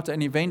go out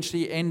and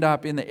eventually end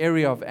up in the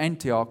area of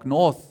Antioch,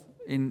 north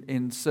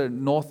in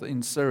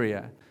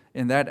Syria,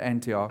 in that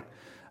Antioch,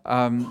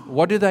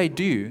 what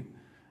do?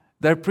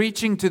 They're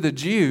preaching to the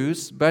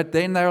Jews, but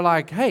then they're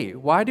like, hey,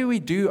 why do we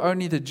do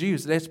only the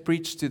Jews? Let's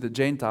preach to the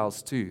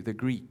Gentiles too, the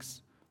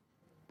Greeks.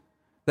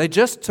 They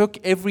just took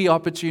every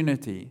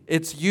opportunity.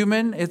 It's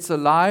human, it's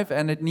alive,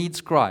 and it needs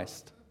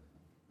Christ.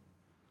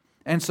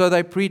 And so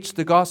they preached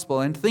the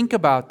gospel. And think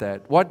about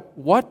that.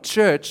 What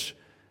church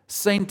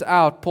sent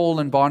out Paul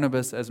and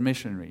Barnabas as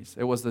missionaries?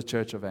 It was the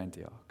church of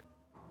Antioch.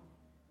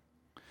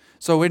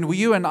 So when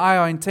you and I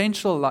are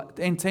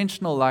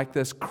intentional like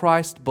this,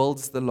 Christ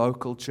builds the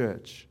local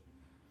church.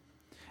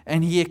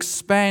 And He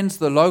expands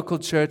the local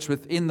church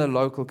within the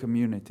local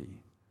community.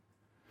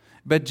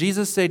 But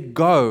Jesus said,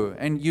 go,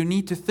 and you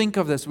need to think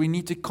of this. We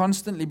need to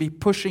constantly be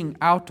pushing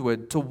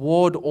outward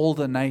toward all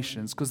the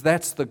nations, because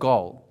that's the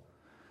goal.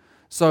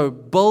 So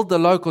build the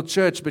local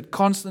church, but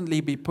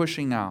constantly be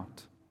pushing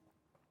out.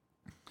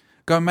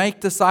 Go make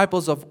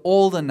disciples of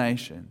all the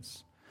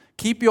nations.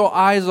 Keep your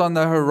eyes on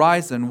the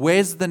horizon.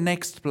 Where's the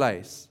next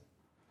place?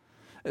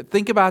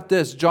 Think about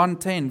this. John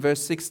 10,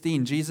 verse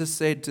 16, Jesus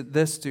said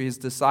this to His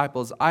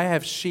disciples, I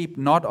have sheep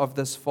not of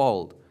this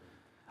fold.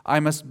 I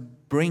must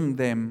bring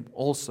them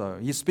also.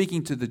 He's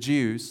speaking to the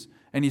Jews,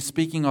 and He's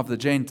speaking of the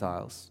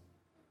Gentiles.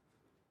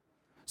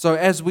 So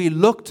as we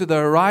look to the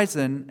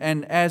horizon,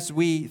 and as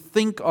we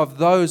think of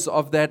those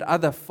of that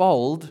other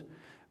fold,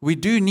 we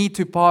do need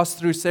to pass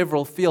through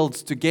several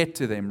fields to get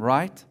to them,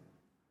 right?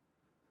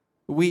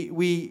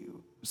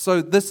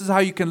 So this is how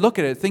you can look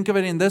at it. Think of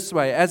it in this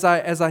way. As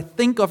I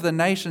think of the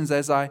nations,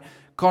 as I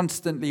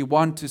constantly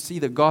want to see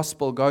the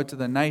gospel go to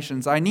the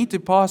nations, I need to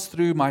pass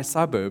through my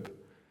suburb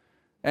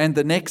and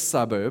the next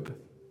suburb.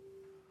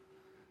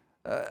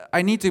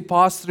 I need to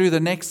pass through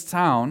the next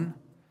town.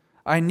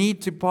 I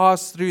need to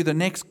pass through the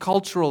next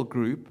cultural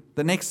group,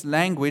 the next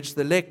language,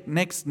 the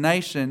next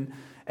nation,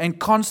 and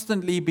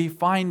constantly be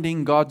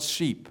finding God's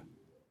sheep.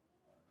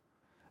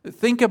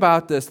 Think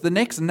about this. The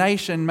next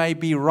nation may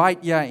be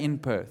right here in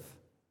Perth.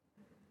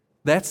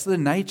 That's the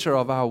nature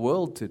of our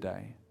world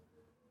today.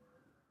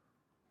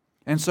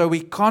 And so we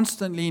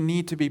constantly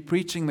need to be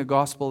preaching the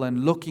gospel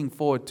and looking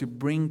forward to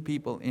bring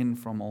people in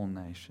from all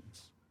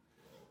nations.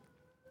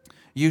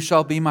 You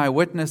shall be my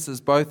witnesses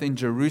both in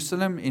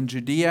Jerusalem, in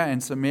Judea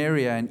and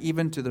Samaria, and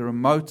even to the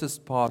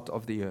remotest part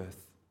of the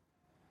earth.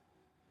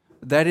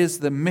 That is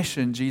the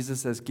mission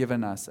Jesus has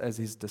given us as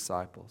His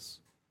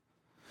disciples.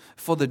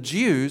 For the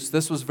Jews,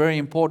 this was very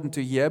important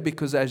to hear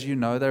because, as you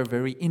know, they're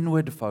very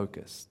inward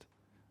focused.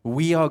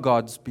 We are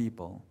God's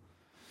people.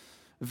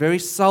 Very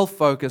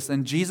self-focused,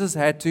 and Jesus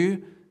had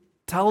to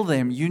tell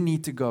them, you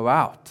need to go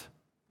out.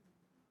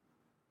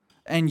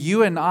 And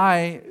you and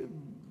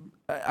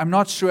I'm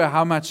not sure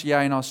how much here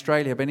in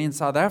Australia, but in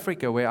South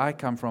Africa, where I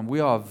come from,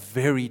 we are a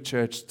very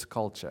churched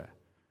culture.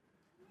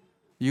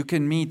 You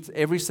can meet,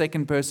 every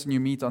second person you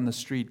meet on the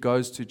street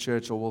goes to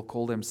church or will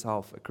call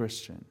themselves a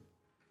Christian.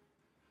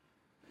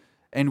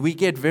 And we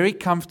get very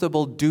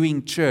comfortable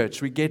doing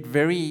church. We get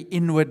very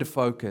inward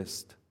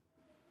focused.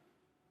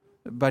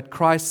 But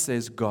Christ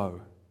says,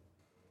 go.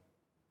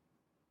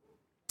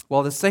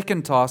 Well, the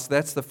second task,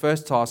 that's the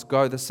first task,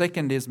 go. The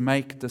second is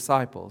make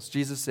disciples.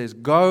 Jesus says,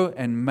 go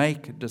and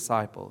make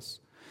disciples.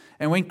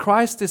 And when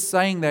Christ is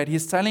saying that,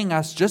 He's telling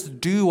us,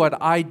 just do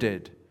what I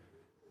did.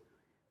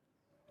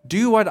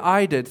 Do what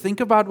I did. Think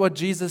about what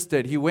Jesus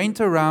did. He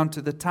went around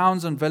to the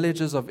towns and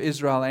villages of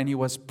Israel and He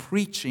was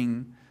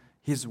preaching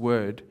His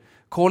word,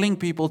 calling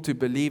people to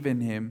believe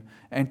in Him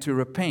and to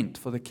repent,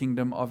 for the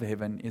kingdom of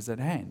heaven is at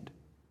hand.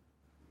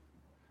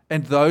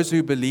 And those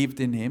who believed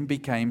in Him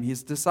became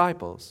His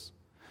disciples.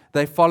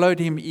 They followed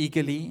Him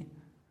eagerly.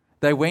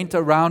 They went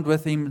around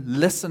with Him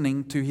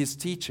listening to His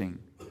teaching.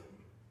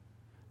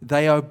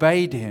 They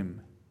obeyed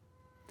Him.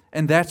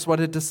 And that's what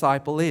a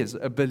disciple is,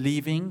 a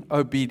believing,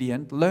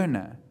 obedient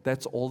learner.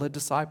 That's all a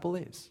disciple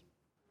is,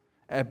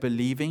 a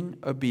believing,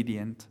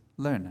 obedient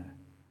learner.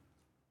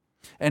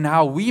 And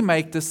how we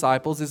make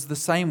disciples is the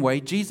same way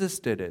Jesus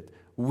did it.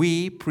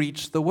 We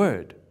preach the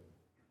word.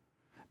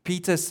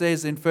 Peter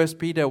says in 1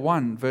 Peter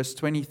 1, verse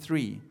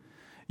 23,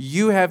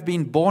 you have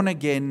been born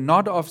again,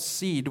 not of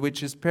seed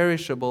which is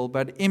perishable,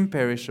 but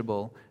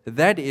imperishable.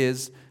 That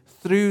is,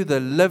 through the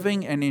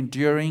living and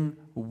enduring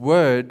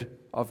word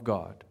of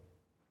God.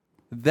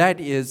 That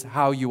is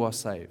how you are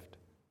saved.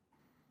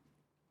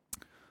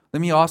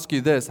 Let me ask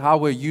you this. How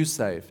were you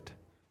saved?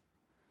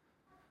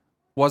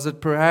 Was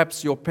it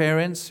perhaps your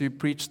parents who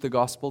preached the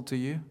gospel to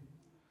you?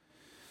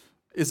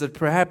 Is it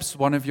perhaps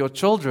one of your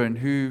children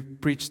who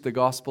preached the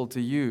gospel to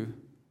you,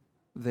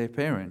 their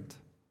parent?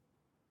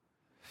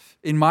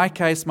 In my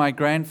case, my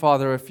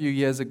grandfather a few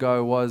years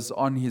ago was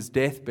on his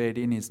deathbed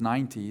in his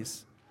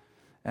 90s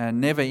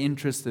and never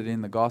interested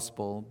in the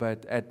gospel.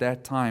 But at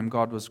that time,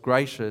 God was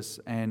gracious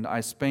and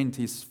I spent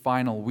his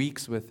final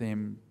weeks with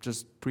him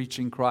just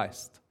preaching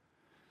Christ.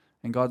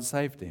 And God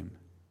saved him.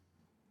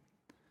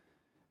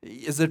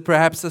 Is it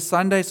perhaps a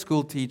Sunday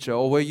school teacher,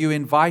 or were you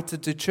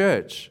invited to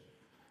church?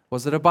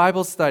 Was it a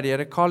Bible study at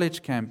a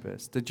college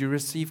campus? Did you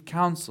receive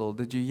counsel?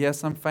 Did you hear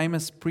some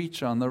famous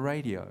preacher on the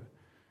radio?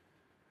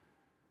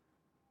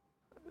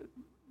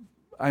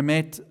 I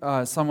met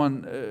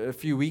someone a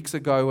few weeks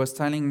ago who was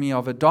telling me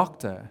of a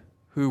doctor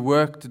who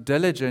worked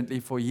diligently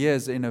for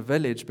years in a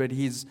village, but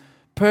his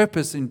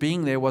purpose in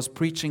being there was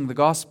preaching the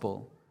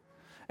gospel.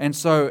 And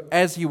so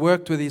as he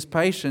worked with his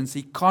patients,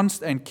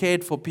 and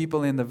cared for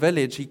people in the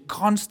village, he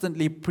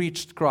constantly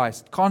preached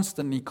Christ,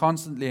 constantly,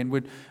 and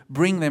would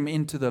bring them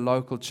into the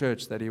local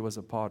church that he was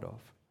a part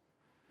of.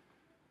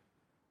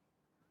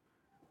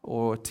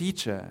 Or a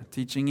teacher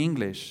teaching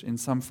English in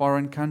some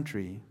foreign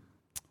country.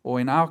 Or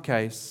in our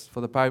case,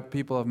 for the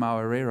people of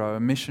Maurero, a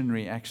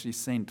missionary actually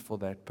sent for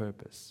that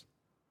purpose.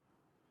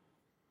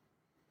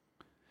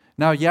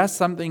 Now, here's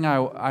something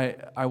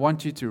I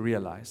want you to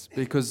realize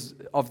because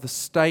of the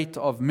state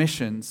of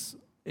missions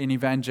in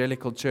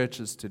evangelical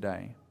churches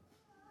today.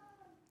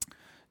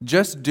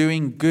 Just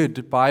doing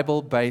good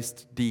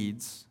Bible-based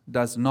deeds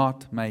does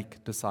not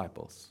make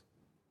disciples.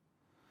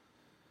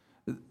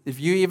 If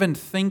you even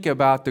think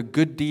about the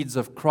good deeds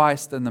of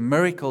Christ and the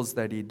miracles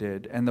that He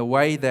did and the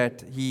way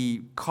that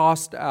He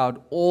cast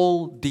out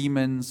all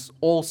demons,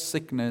 all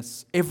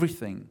sickness,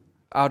 everything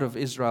out of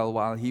Israel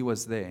while He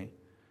was there,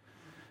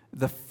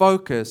 the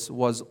focus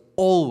was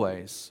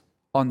always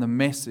on the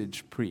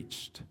message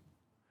preached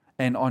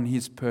and on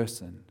His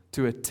person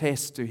to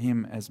attest to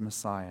Him as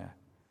Messiah.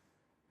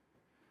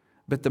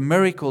 But the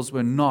miracles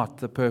were not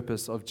the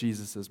purpose of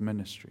Jesus'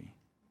 ministry.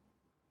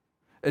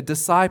 A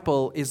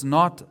disciple is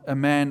not a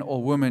man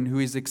or woman who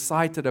is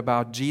excited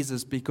about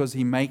Jesus because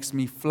He makes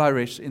me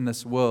flourish in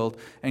this world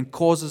and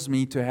causes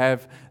me to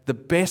have the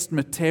best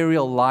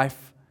material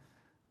life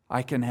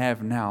I can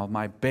have now,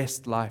 my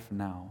best life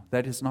now.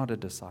 That is not a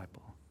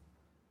disciple.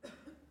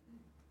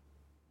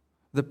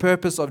 The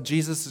purpose of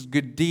Jesus'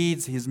 good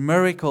deeds, His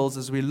miracles,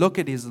 as we look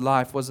at His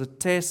life, was a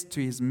test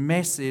to His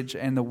message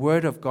and the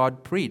Word of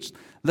God preached.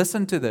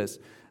 Listen to this.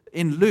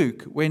 In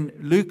Luke, when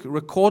Luke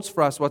records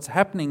for us what's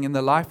happening in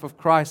the life of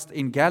Christ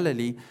in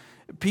Galilee,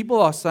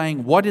 people are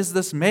saying, what is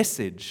this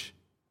message?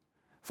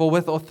 For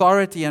with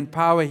authority and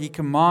power He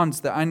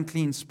commands the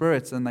unclean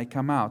spirits and they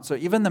come out. So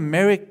even the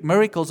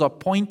miracles are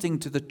pointing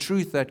to the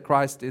truth that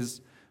Christ is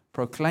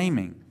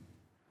proclaiming.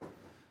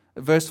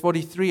 Verse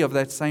 43 of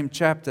that same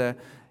chapter,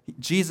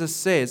 Jesus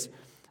says,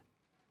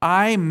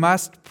 I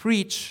must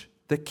preach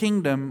the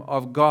kingdom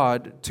of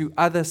God to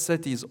other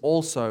cities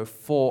also,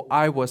 for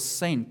I was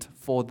sent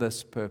for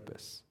this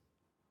purpose.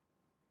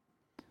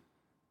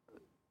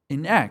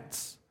 In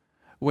Acts,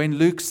 when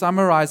Luke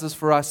summarizes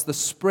for us the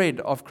spread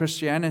of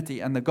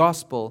Christianity and the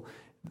gospel,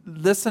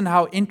 listen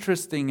how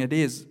interesting it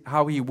is,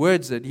 how he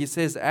words it. He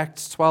says,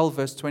 Acts 12,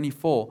 verse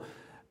 24,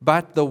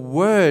 but the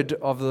word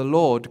of the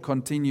Lord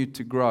continued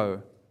to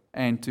grow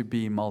and to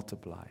be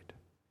multiplied.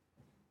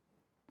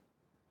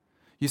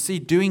 You see,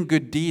 doing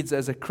good deeds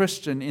as a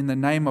Christian in the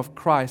name of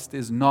Christ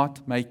is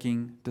not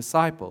making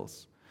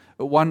disciples.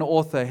 One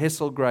author,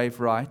 Hesselgrave,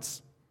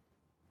 writes,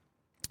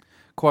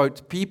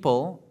 quote,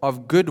 people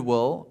of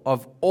goodwill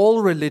of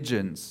all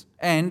religions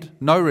and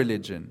no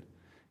religion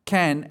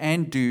can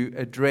and do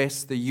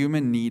address the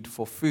human need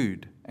for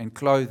food and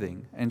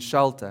clothing and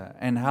shelter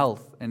and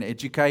health and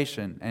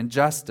education and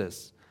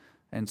justice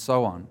and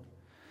so on.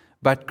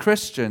 But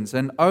Christians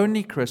and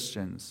only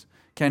Christians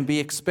can be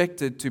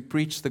expected to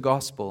preach the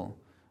gospel,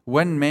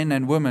 win men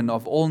and women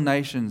of all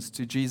nations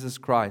to Jesus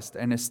Christ,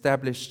 and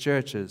establish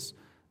churches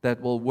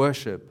that will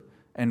worship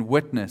and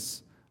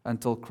witness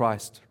until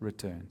Christ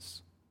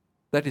returns.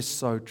 That is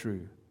so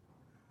true.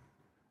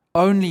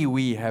 Only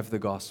we have the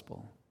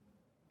gospel.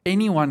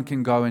 Anyone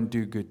can go and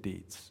do good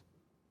deeds.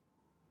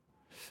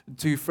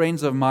 Two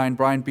friends of mine,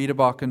 Brian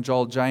Biederbach and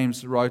Joel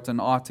James, wrote an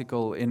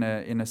article in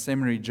a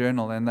seminary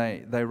journal, and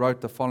they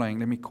wrote the following.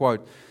 Let me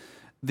quote.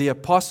 The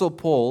Apostle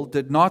Paul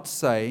did not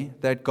say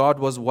that God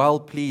was well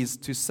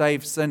pleased to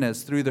save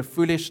sinners through the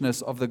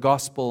foolishness of the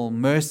gospel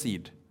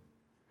mercied,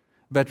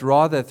 but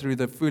rather through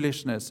the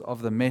foolishness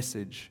of the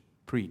message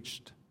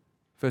preached.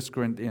 1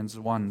 Corinthians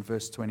 1,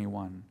 verse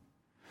 21.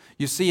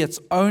 You see, it's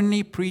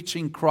only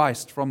preaching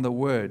Christ from the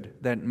Word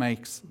that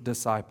makes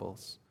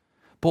disciples.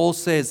 Paul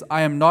says,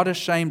 I am not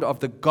ashamed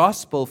of the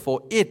gospel,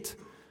 for it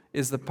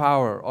is the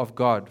power of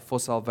God for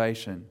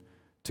salvation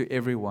to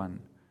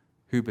everyone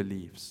who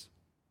believes.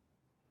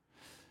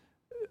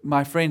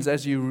 My friends,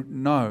 as you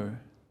know,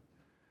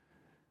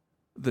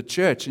 the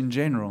church in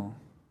general,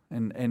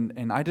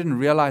 and I didn't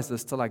realize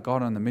this till I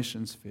got on the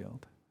missions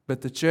field,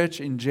 but the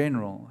church in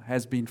general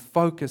has been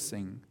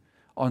focusing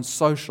on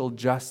social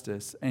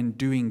justice and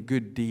doing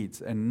good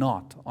deeds and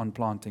not on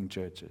planting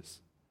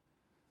churches,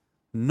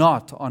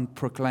 not on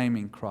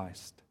proclaiming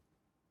Christ.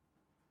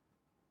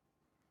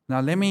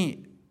 Now let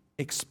me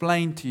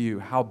explain to you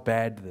how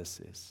bad this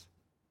is.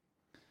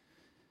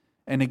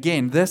 And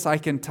again, this I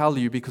can tell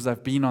you because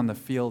I've been on the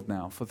field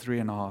now for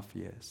 3.5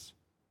 years.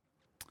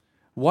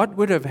 What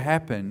would have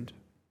happened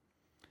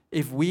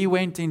if we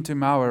went into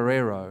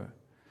Maurero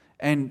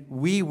and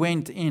we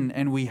went in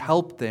and we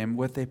helped them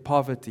with their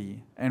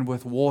poverty and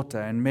with water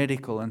and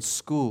medical and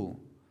school,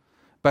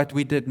 but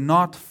we did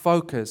not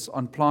focus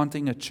on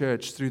planting a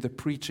church through the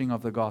preaching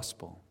of the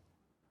gospel?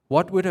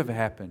 What would have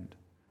happened?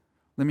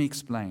 Let me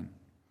explain.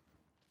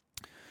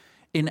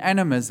 In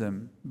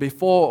animism,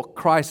 before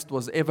Christ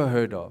was ever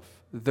heard of,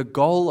 the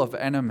goal of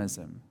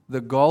animism,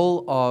 the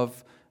goal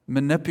of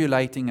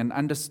manipulating and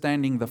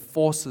understanding the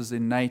forces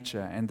in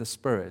nature and the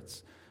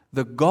spirits,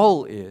 the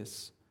goal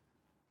is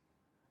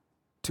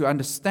to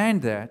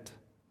understand that,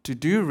 to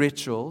do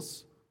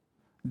rituals,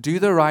 do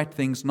the right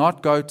things,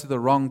 not go to the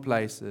wrong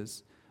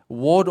places,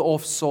 ward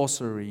off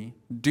sorcery,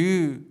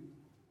 do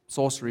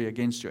sorcery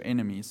against your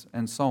enemies,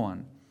 and so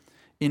on,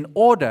 in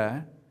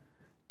order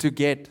to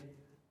get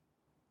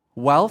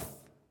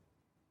wealth,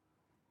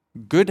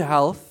 good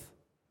health,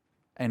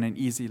 and an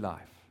easy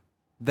life.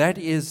 That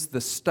is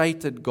the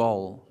stated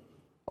goal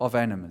of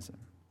animism.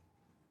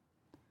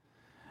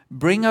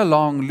 Bring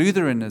along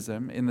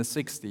Lutheranism in the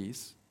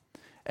 60s,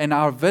 and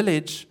our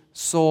village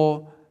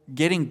saw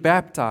getting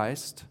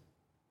baptized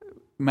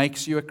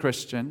makes you a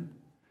Christian.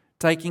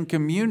 Taking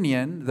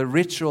communion, the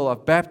ritual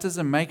of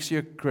baptism makes you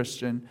a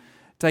Christian.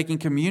 Taking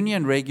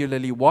communion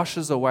regularly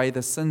washes away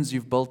the sins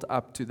you've built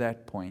up to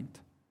that point.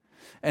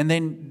 And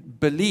then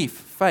belief,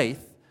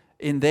 faith,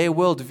 in their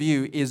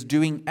worldview is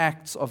doing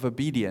acts of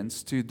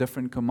obedience to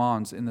different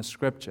commands in the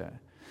Scripture.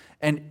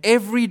 And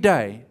every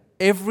day,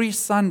 every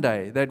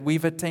Sunday that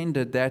we've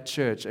attended that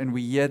church and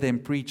we hear them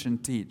preach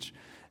and teach,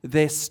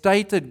 their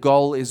stated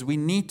goal is we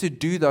need to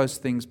do those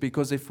things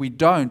because if we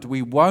don't,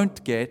 we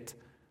won't get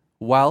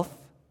wealth,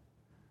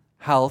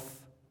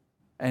 health,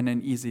 and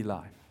an easy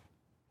life.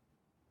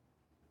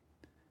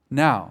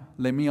 Now,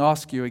 let me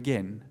ask you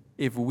again,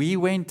 if we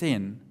went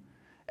in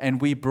and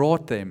we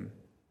brought them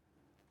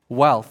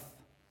wealth,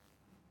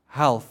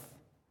 health,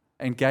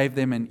 and gave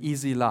them an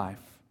easy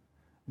life,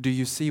 do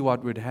you see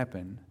what would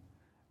happen?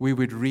 We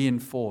would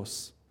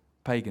reinforce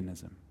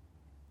paganism.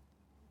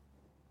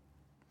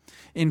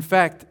 In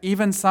fact,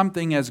 even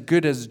something as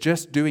good as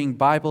just doing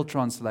Bible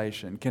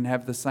translation can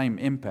have the same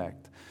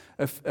impact.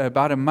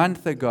 About a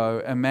month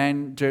ago, a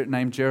man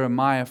named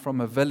Jeremiah from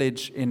a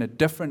village in a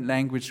different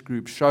language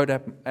group showed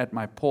up at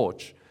my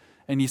porch,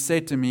 and he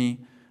said to me,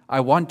 I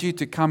want you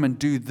to come and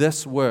do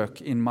this work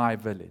in my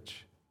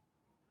village.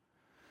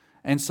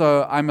 And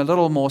so I'm a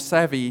little more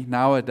savvy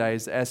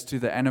nowadays as to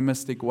the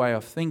animistic way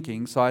of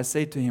thinking, so I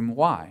said to him,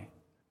 why?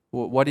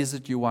 What is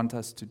it you want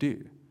us to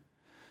do?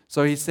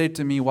 So he said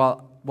to me,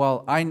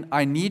 well,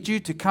 I need you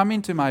to come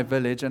into my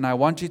village and I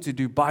want you to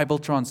do Bible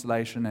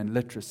translation and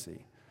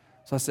literacy.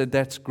 So I said,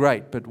 that's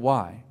great, but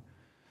why?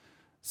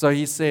 So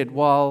he said,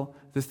 well,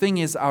 the thing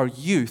is our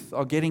youth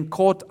are getting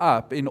caught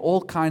up in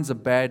all kinds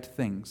of bad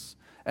things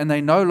and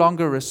they no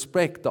longer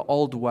respect the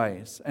old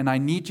ways. And I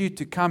need you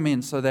to come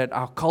in so that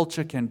our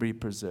culture can be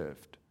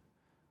preserved.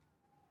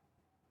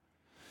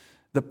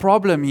 The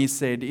problem, he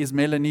said, is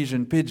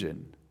Melanesian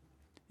Pidgin.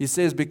 He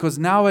says, because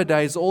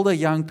nowadays all the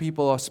young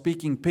people are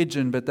speaking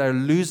Pidgin, but they're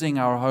losing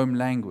our home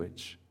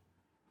language.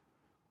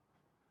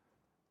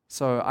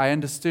 So I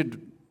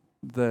understood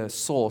the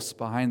source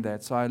behind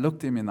that. So I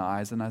looked him in the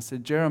eyes and I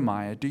said,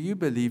 Jeremiah, do you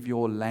believe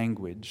your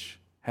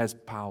language has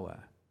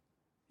power?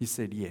 He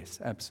said, yes,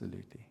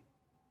 absolutely.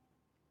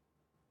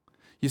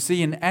 You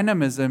see, in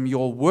animism,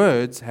 your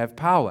words have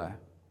power.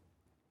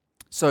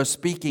 So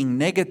speaking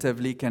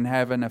negatively can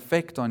have an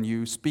effect on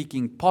you.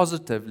 Speaking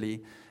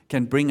positively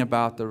can bring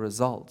about the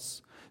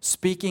results.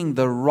 Speaking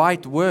the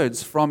right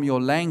words from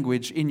your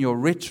language in your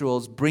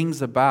rituals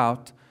brings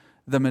about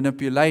the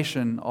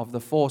manipulation of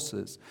the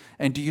forces.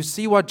 And do you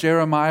see what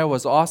Jeremiah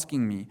was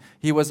asking me?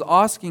 He was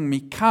asking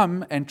me,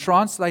 come and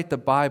translate the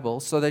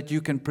Bible so that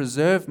you can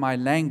preserve my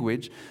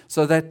language,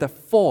 so that the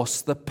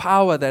force, the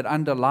power that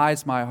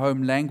underlies my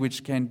home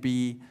language can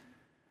be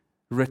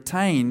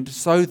retained,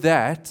 so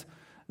that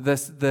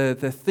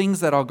the things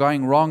that are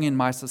going wrong in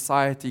my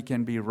society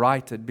can be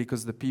righted,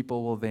 because the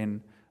people will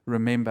then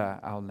remember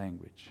our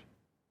language.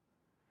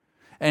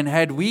 And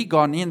had we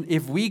gone in,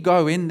 if we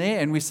go in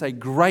there and we say,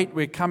 great,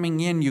 we're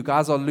coming in, you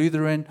guys are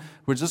Lutheran,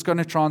 we're just going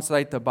to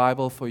translate the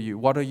Bible for you.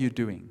 What are you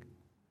doing?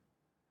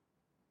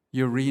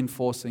 You're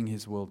reinforcing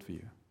his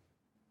worldview.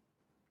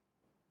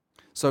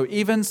 So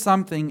even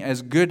something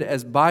as good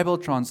as Bible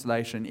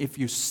translation, if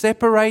you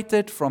separate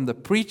it from the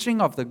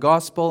preaching of the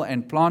gospel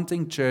and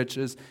planting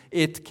churches,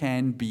 it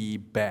can be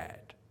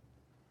bad.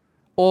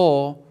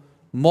 Or,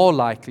 more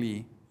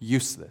likely,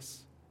 useless.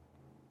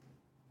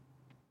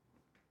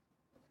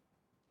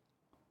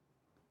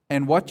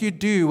 And what you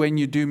do when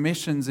you do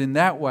missions in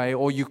that way,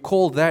 or you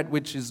call that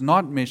which is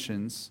not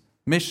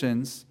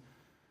missions,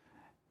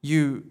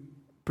 you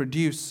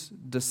produce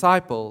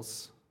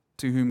disciples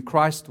to whom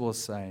Christ will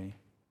say,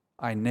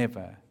 I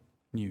never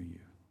knew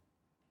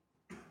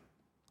you.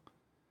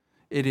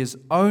 It is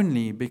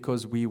only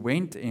because we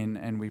went in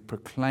and we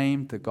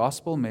proclaimed the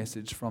gospel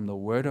message from the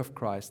word of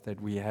Christ that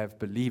we have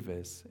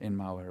believers in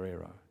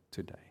Mawarero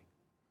today.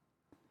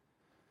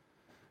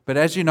 But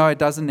as you know, it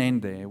doesn't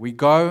end there. We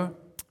go,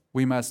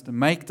 we must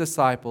make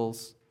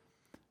disciples,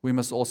 we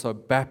must also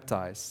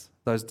baptize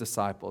those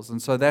disciples.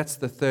 And so that's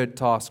the third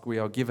task we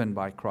are given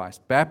by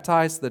Christ.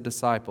 Baptize the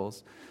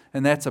disciples.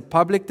 And that's a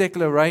public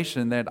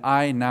declaration that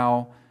I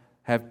now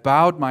have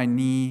bowed my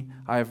knee,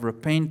 I have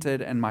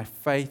repented, and my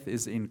faith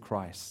is in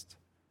Christ.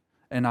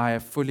 and I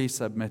have fully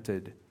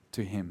submitted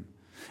to Him.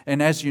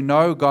 And as you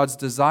know, God's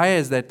desire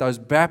is that those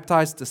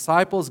baptized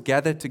disciples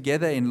gather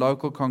together in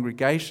local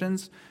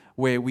congregations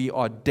where we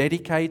are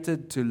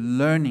dedicated to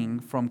learning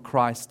from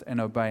Christ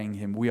and obeying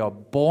Him. We are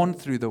born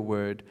through the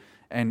Word,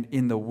 and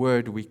in the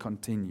Word we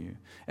continue.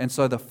 And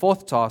so the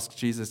fourth task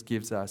Jesus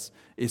gives us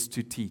is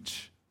to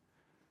teach.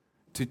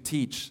 To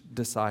teach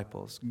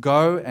disciples.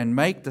 Go and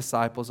make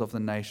disciples of the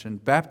nation,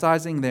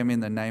 baptizing them in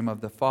the name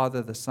of the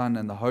Father, the Son,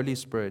 and the Holy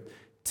Spirit,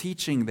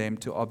 teaching them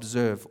to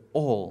observe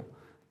all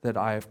that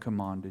I have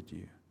commanded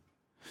you.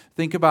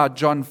 Think about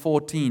John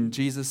 14.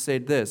 Jesus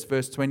said this,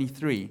 verse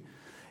 23.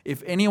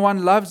 If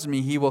anyone loves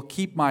me, he will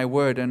keep my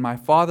word, and my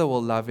Father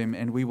will love him,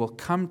 and we will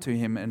come to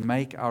him and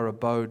make our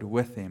abode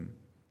with him.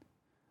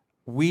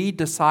 We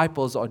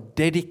disciples are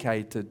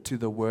dedicated to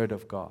the word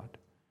of God.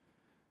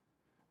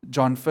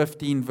 John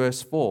 15,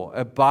 verse 4.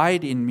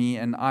 Abide in me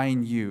and I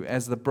in you.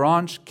 As the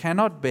branch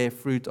cannot bear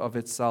fruit of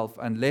itself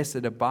unless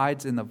it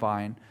abides in the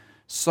vine,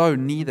 so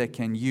neither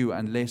can you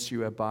unless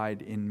you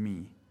abide in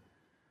me.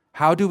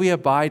 How do we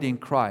abide in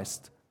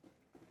Christ?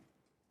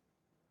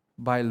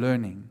 By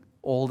learning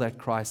all that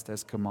Christ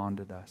has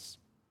commanded us.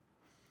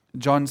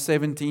 John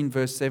 17,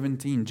 verse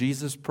 17,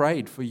 Jesus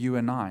prayed for you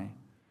and I.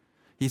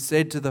 He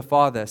said to the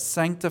Father,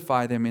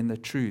 sanctify them in the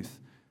truth.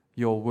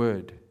 Your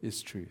word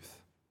is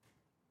truth.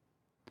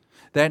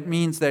 That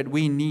means that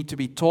we need to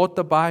be taught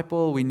the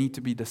Bible, we need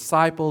to be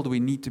discipled,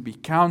 we need to be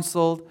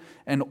counseled,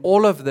 and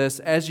all of this,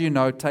 as you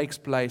know, takes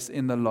place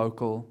in the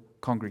local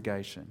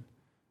congregation.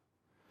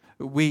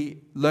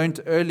 We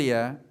learned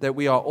earlier that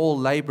we are all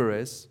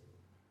laborers,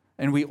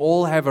 and we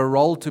all have a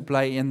role to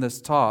play in this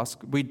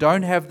task. We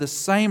don't have the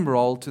same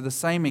role to the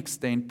same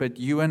extent, but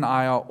you and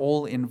I are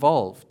all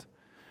involved.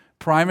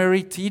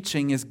 Primary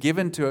teaching is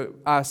given to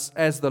us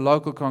as the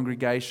local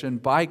congregation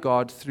by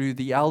God through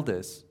the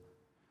elders,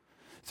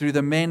 through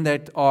the men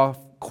that are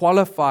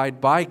qualified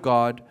by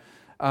God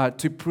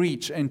to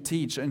preach and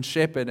teach and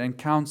shepherd and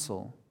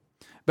counsel.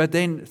 But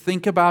then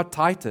think about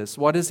Titus.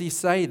 What does he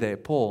say there,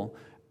 Paul?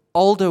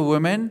 Older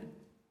women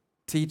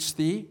teach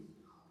the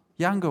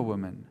younger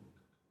women.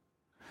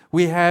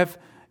 We have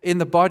in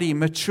the body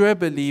mature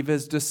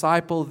believers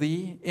disciple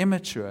the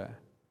immature.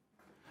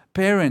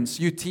 Parents,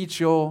 you teach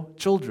your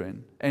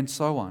children, and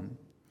so on.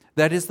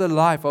 That is the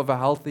life of a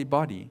healthy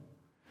body.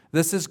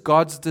 This is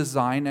God's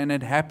design, and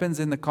it happens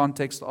in the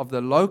context of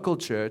the local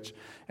church.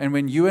 And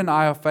when you and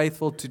I are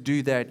faithful to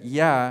do that,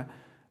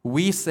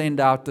 we send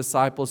out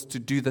disciples to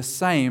do the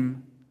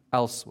same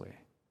elsewhere.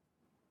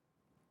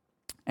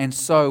 And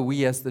so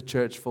we as the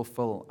church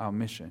fulfill our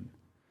mission.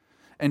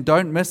 And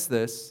don't miss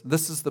this.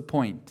 This is the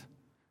point.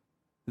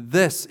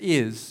 This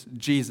is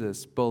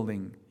Jesus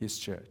building His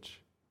church.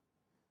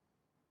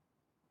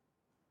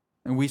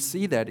 And we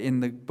see that in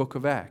the book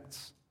of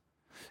Acts.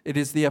 It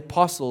is the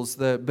apostles,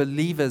 the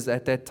believers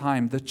at that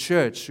time, the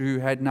church who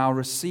had now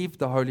received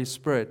the Holy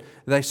Spirit.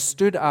 They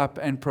stood up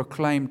and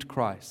proclaimed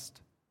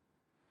Christ.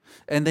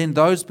 And then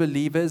those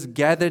believers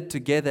gathered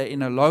together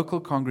in a local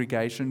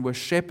congregation were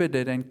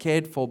shepherded and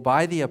cared for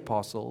by the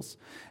apostles.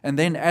 And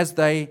then as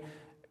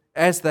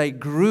they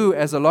grew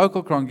as a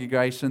local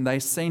congregation, they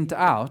sent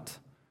out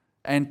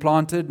and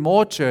planted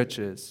more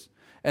churches.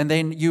 And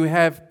then you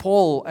have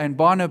Paul and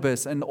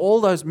Barnabas and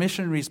all those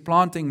missionaries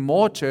planting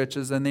more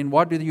churches. And then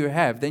what do you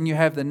have? Then you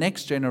have the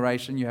next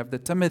generation. You have the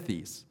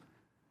Timothys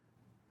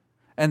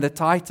and the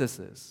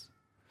Tituses.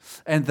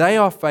 And they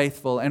are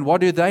faithful. And what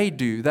do? They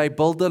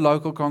build the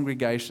local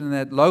congregation. And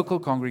that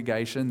local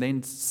congregation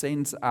then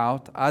sends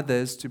out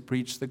others to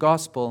preach the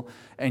gospel.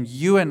 And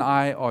you and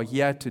I are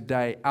here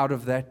today out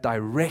of that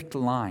direct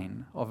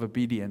line of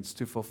obedience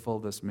to fulfill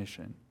this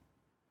mission.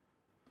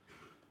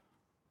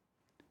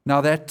 Now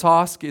that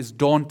task is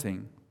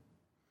daunting,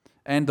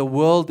 and the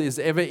world is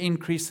ever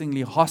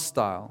increasingly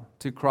hostile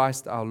to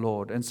Christ our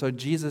Lord. And so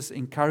Jesus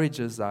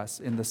encourages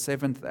us in the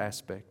seventh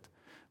aspect,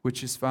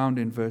 which is found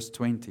in verse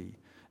 20.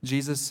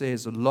 Jesus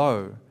says,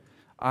 "Lo,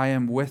 I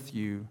am with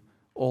you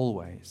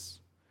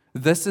always."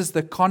 This is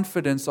the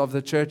confidence of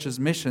the church's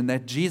mission,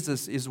 that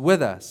Jesus is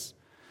with us.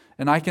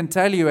 And I can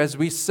tell you, as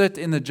we sit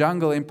in the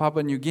jungle in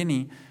Papua New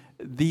Guinea,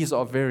 these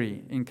are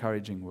very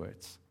encouraging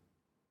words.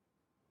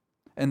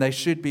 And they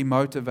should be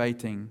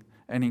motivating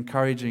and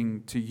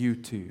encouraging to you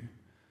too.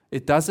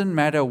 It doesn't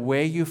matter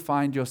where you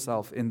find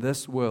yourself in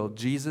this world.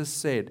 Jesus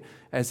said,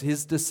 as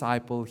His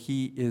disciple,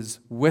 He is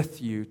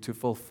with you to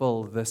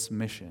fulfill this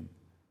mission.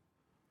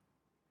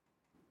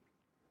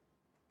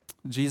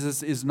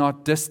 Jesus is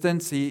not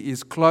distant. He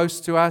is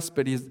close to us,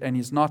 and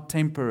He's not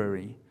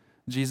temporary.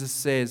 Jesus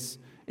says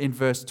in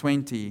verse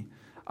 20,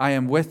 "I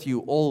am with you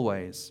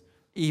always,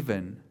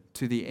 even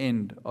to the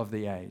end of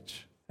the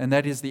age." And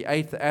that is the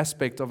eighth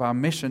aspect of our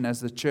mission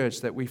as the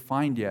church that we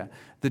find here.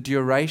 The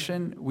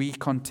duration, we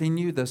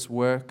continue this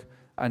work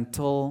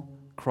until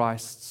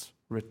Christ's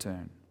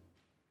return.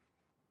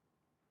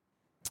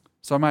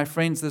 So my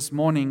friends, this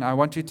morning, I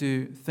want you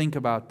to think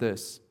about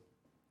this.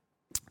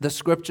 The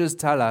scriptures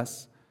tell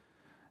us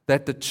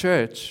that the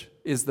church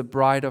is the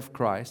bride of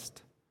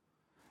Christ.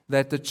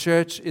 that the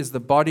church is the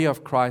body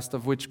of Christ,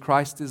 of which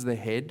Christ is the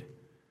head.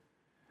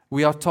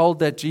 We are told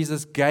that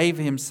Jesus gave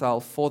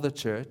himself for the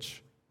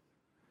church.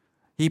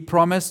 He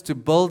promised to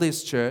build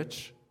his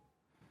church,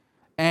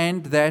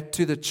 and that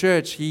to the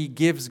church he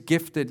gives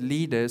gifted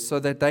leaders so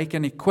that they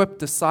can equip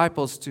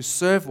disciples to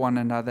serve one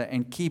another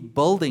and keep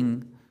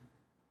building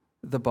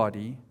the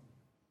body.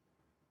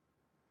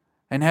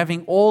 And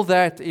having all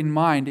that in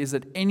mind, is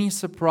it any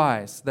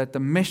surprise that the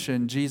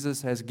mission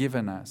Jesus has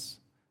given us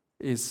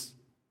is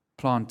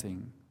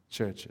planting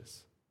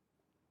churches?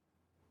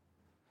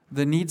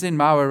 The needs in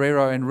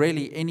Mawarero and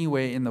really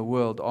anywhere in the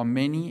world are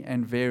many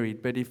and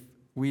varied. But if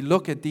we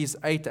look at these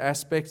 8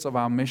 aspects of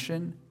our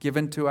mission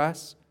given to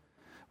us,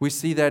 we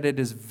see that it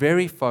is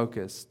very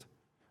focused,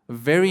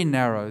 very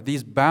narrow.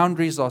 These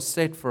boundaries are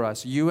set for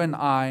us. You and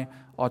I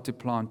are to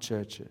plant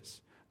churches.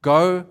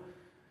 Go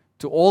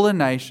to all the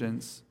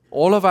nations,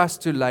 all of us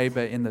to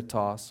labor in the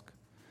task,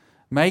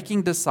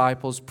 making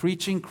disciples,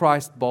 preaching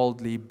Christ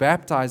boldly,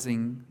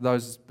 baptizing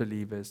those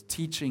believers,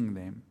 teaching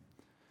them.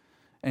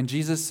 And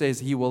Jesus says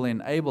he will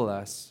enable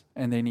us,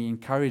 and then he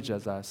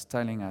encourages us,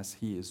 telling us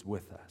he is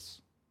with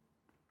us.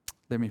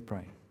 Let me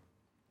pray.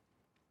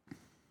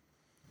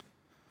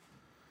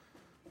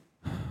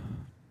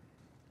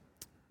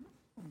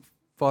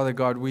 Father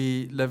God,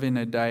 we live in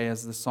a day,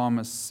 as the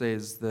psalmist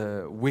says,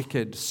 the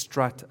wicked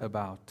strut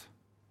about.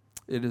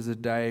 It is a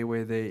day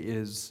where there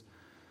is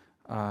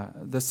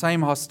the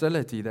same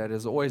hostility that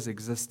has always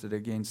existed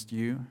against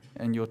you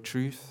and your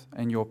truth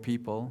and your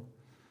people.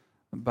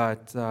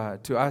 But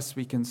to us,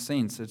 we can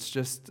sense it's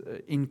just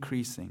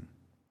increasing.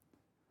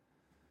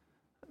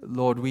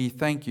 Lord, we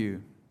thank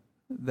you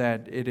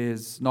that it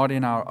is not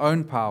in our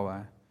own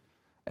power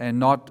and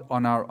not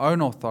on our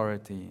own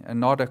authority and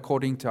not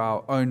according to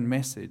our own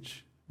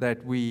message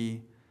that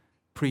we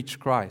preach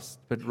Christ,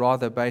 but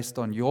rather based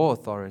on your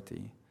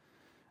authority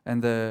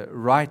and the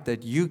right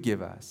that you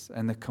give us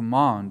and the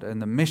command and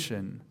the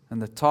mission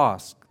and the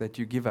task that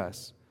you give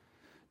us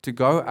to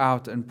go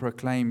out and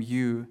proclaim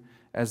you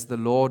as the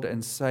Lord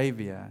and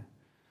Savior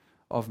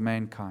of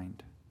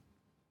mankind.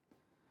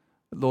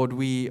 Lord,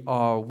 we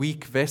are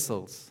weak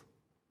vessels.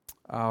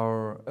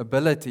 Our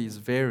abilities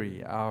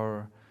vary.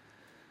 Our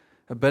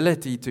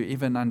ability to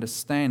even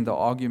understand the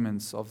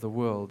arguments of the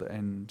world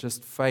and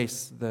just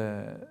face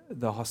the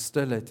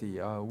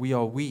hostility. We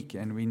are weak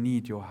and we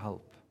need your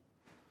help.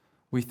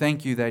 We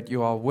thank you that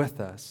you are with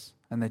us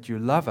and that you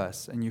love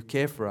us and you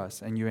care for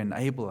us and you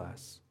enable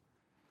us.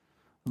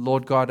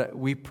 Lord God,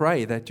 we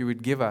pray that you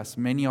would give us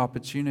many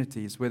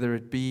opportunities, whether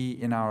it be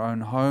in our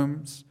own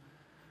homes,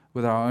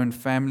 with our own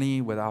family,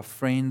 with our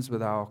friends,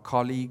 with our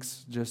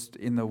colleagues, just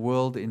in the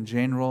world in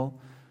general,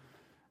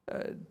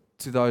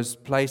 to those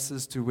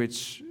places to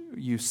which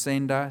you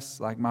send us,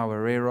 like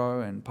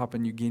Mawarero and Papua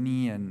New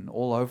Guinea and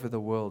all over the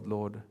world,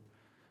 Lord.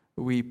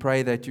 We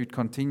pray that you'd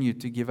continue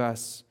to give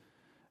us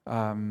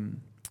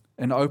an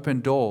open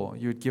door.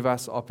 You'd give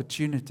us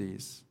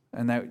opportunities,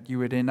 and that you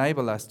would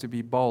enable us to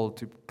be bold,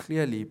 to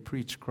clearly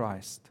preach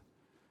Christ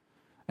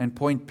and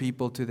point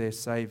people to their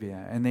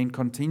Savior, and then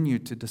continue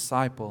to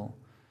disciple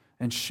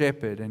and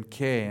shepherd and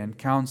care and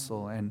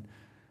counsel and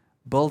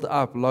build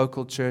up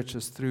local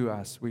churches through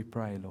us, we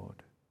pray,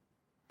 Lord.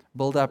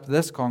 Build up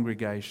this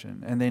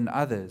congregation and then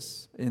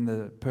others in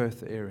the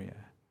Perth area.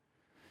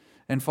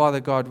 And Father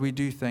God, we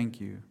do thank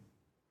you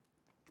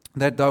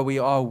that though we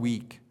are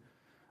weak,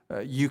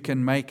 you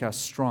can make us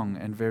strong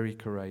and very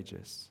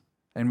courageous.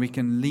 And we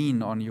can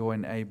lean on your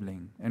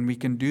enabling. And we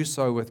can do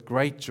so with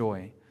great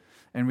joy.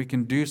 And we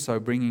can do so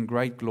bringing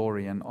great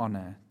glory and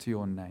honor to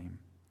your name.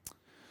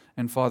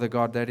 And Father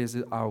God, that is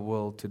our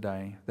will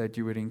today, that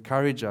you would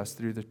encourage us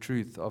through the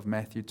truth of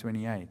Matthew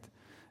 28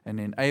 and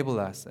enable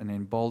us and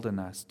embolden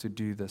us to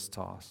do this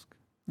task.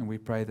 And we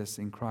pray this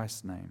in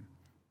Christ's name.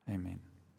 Amen.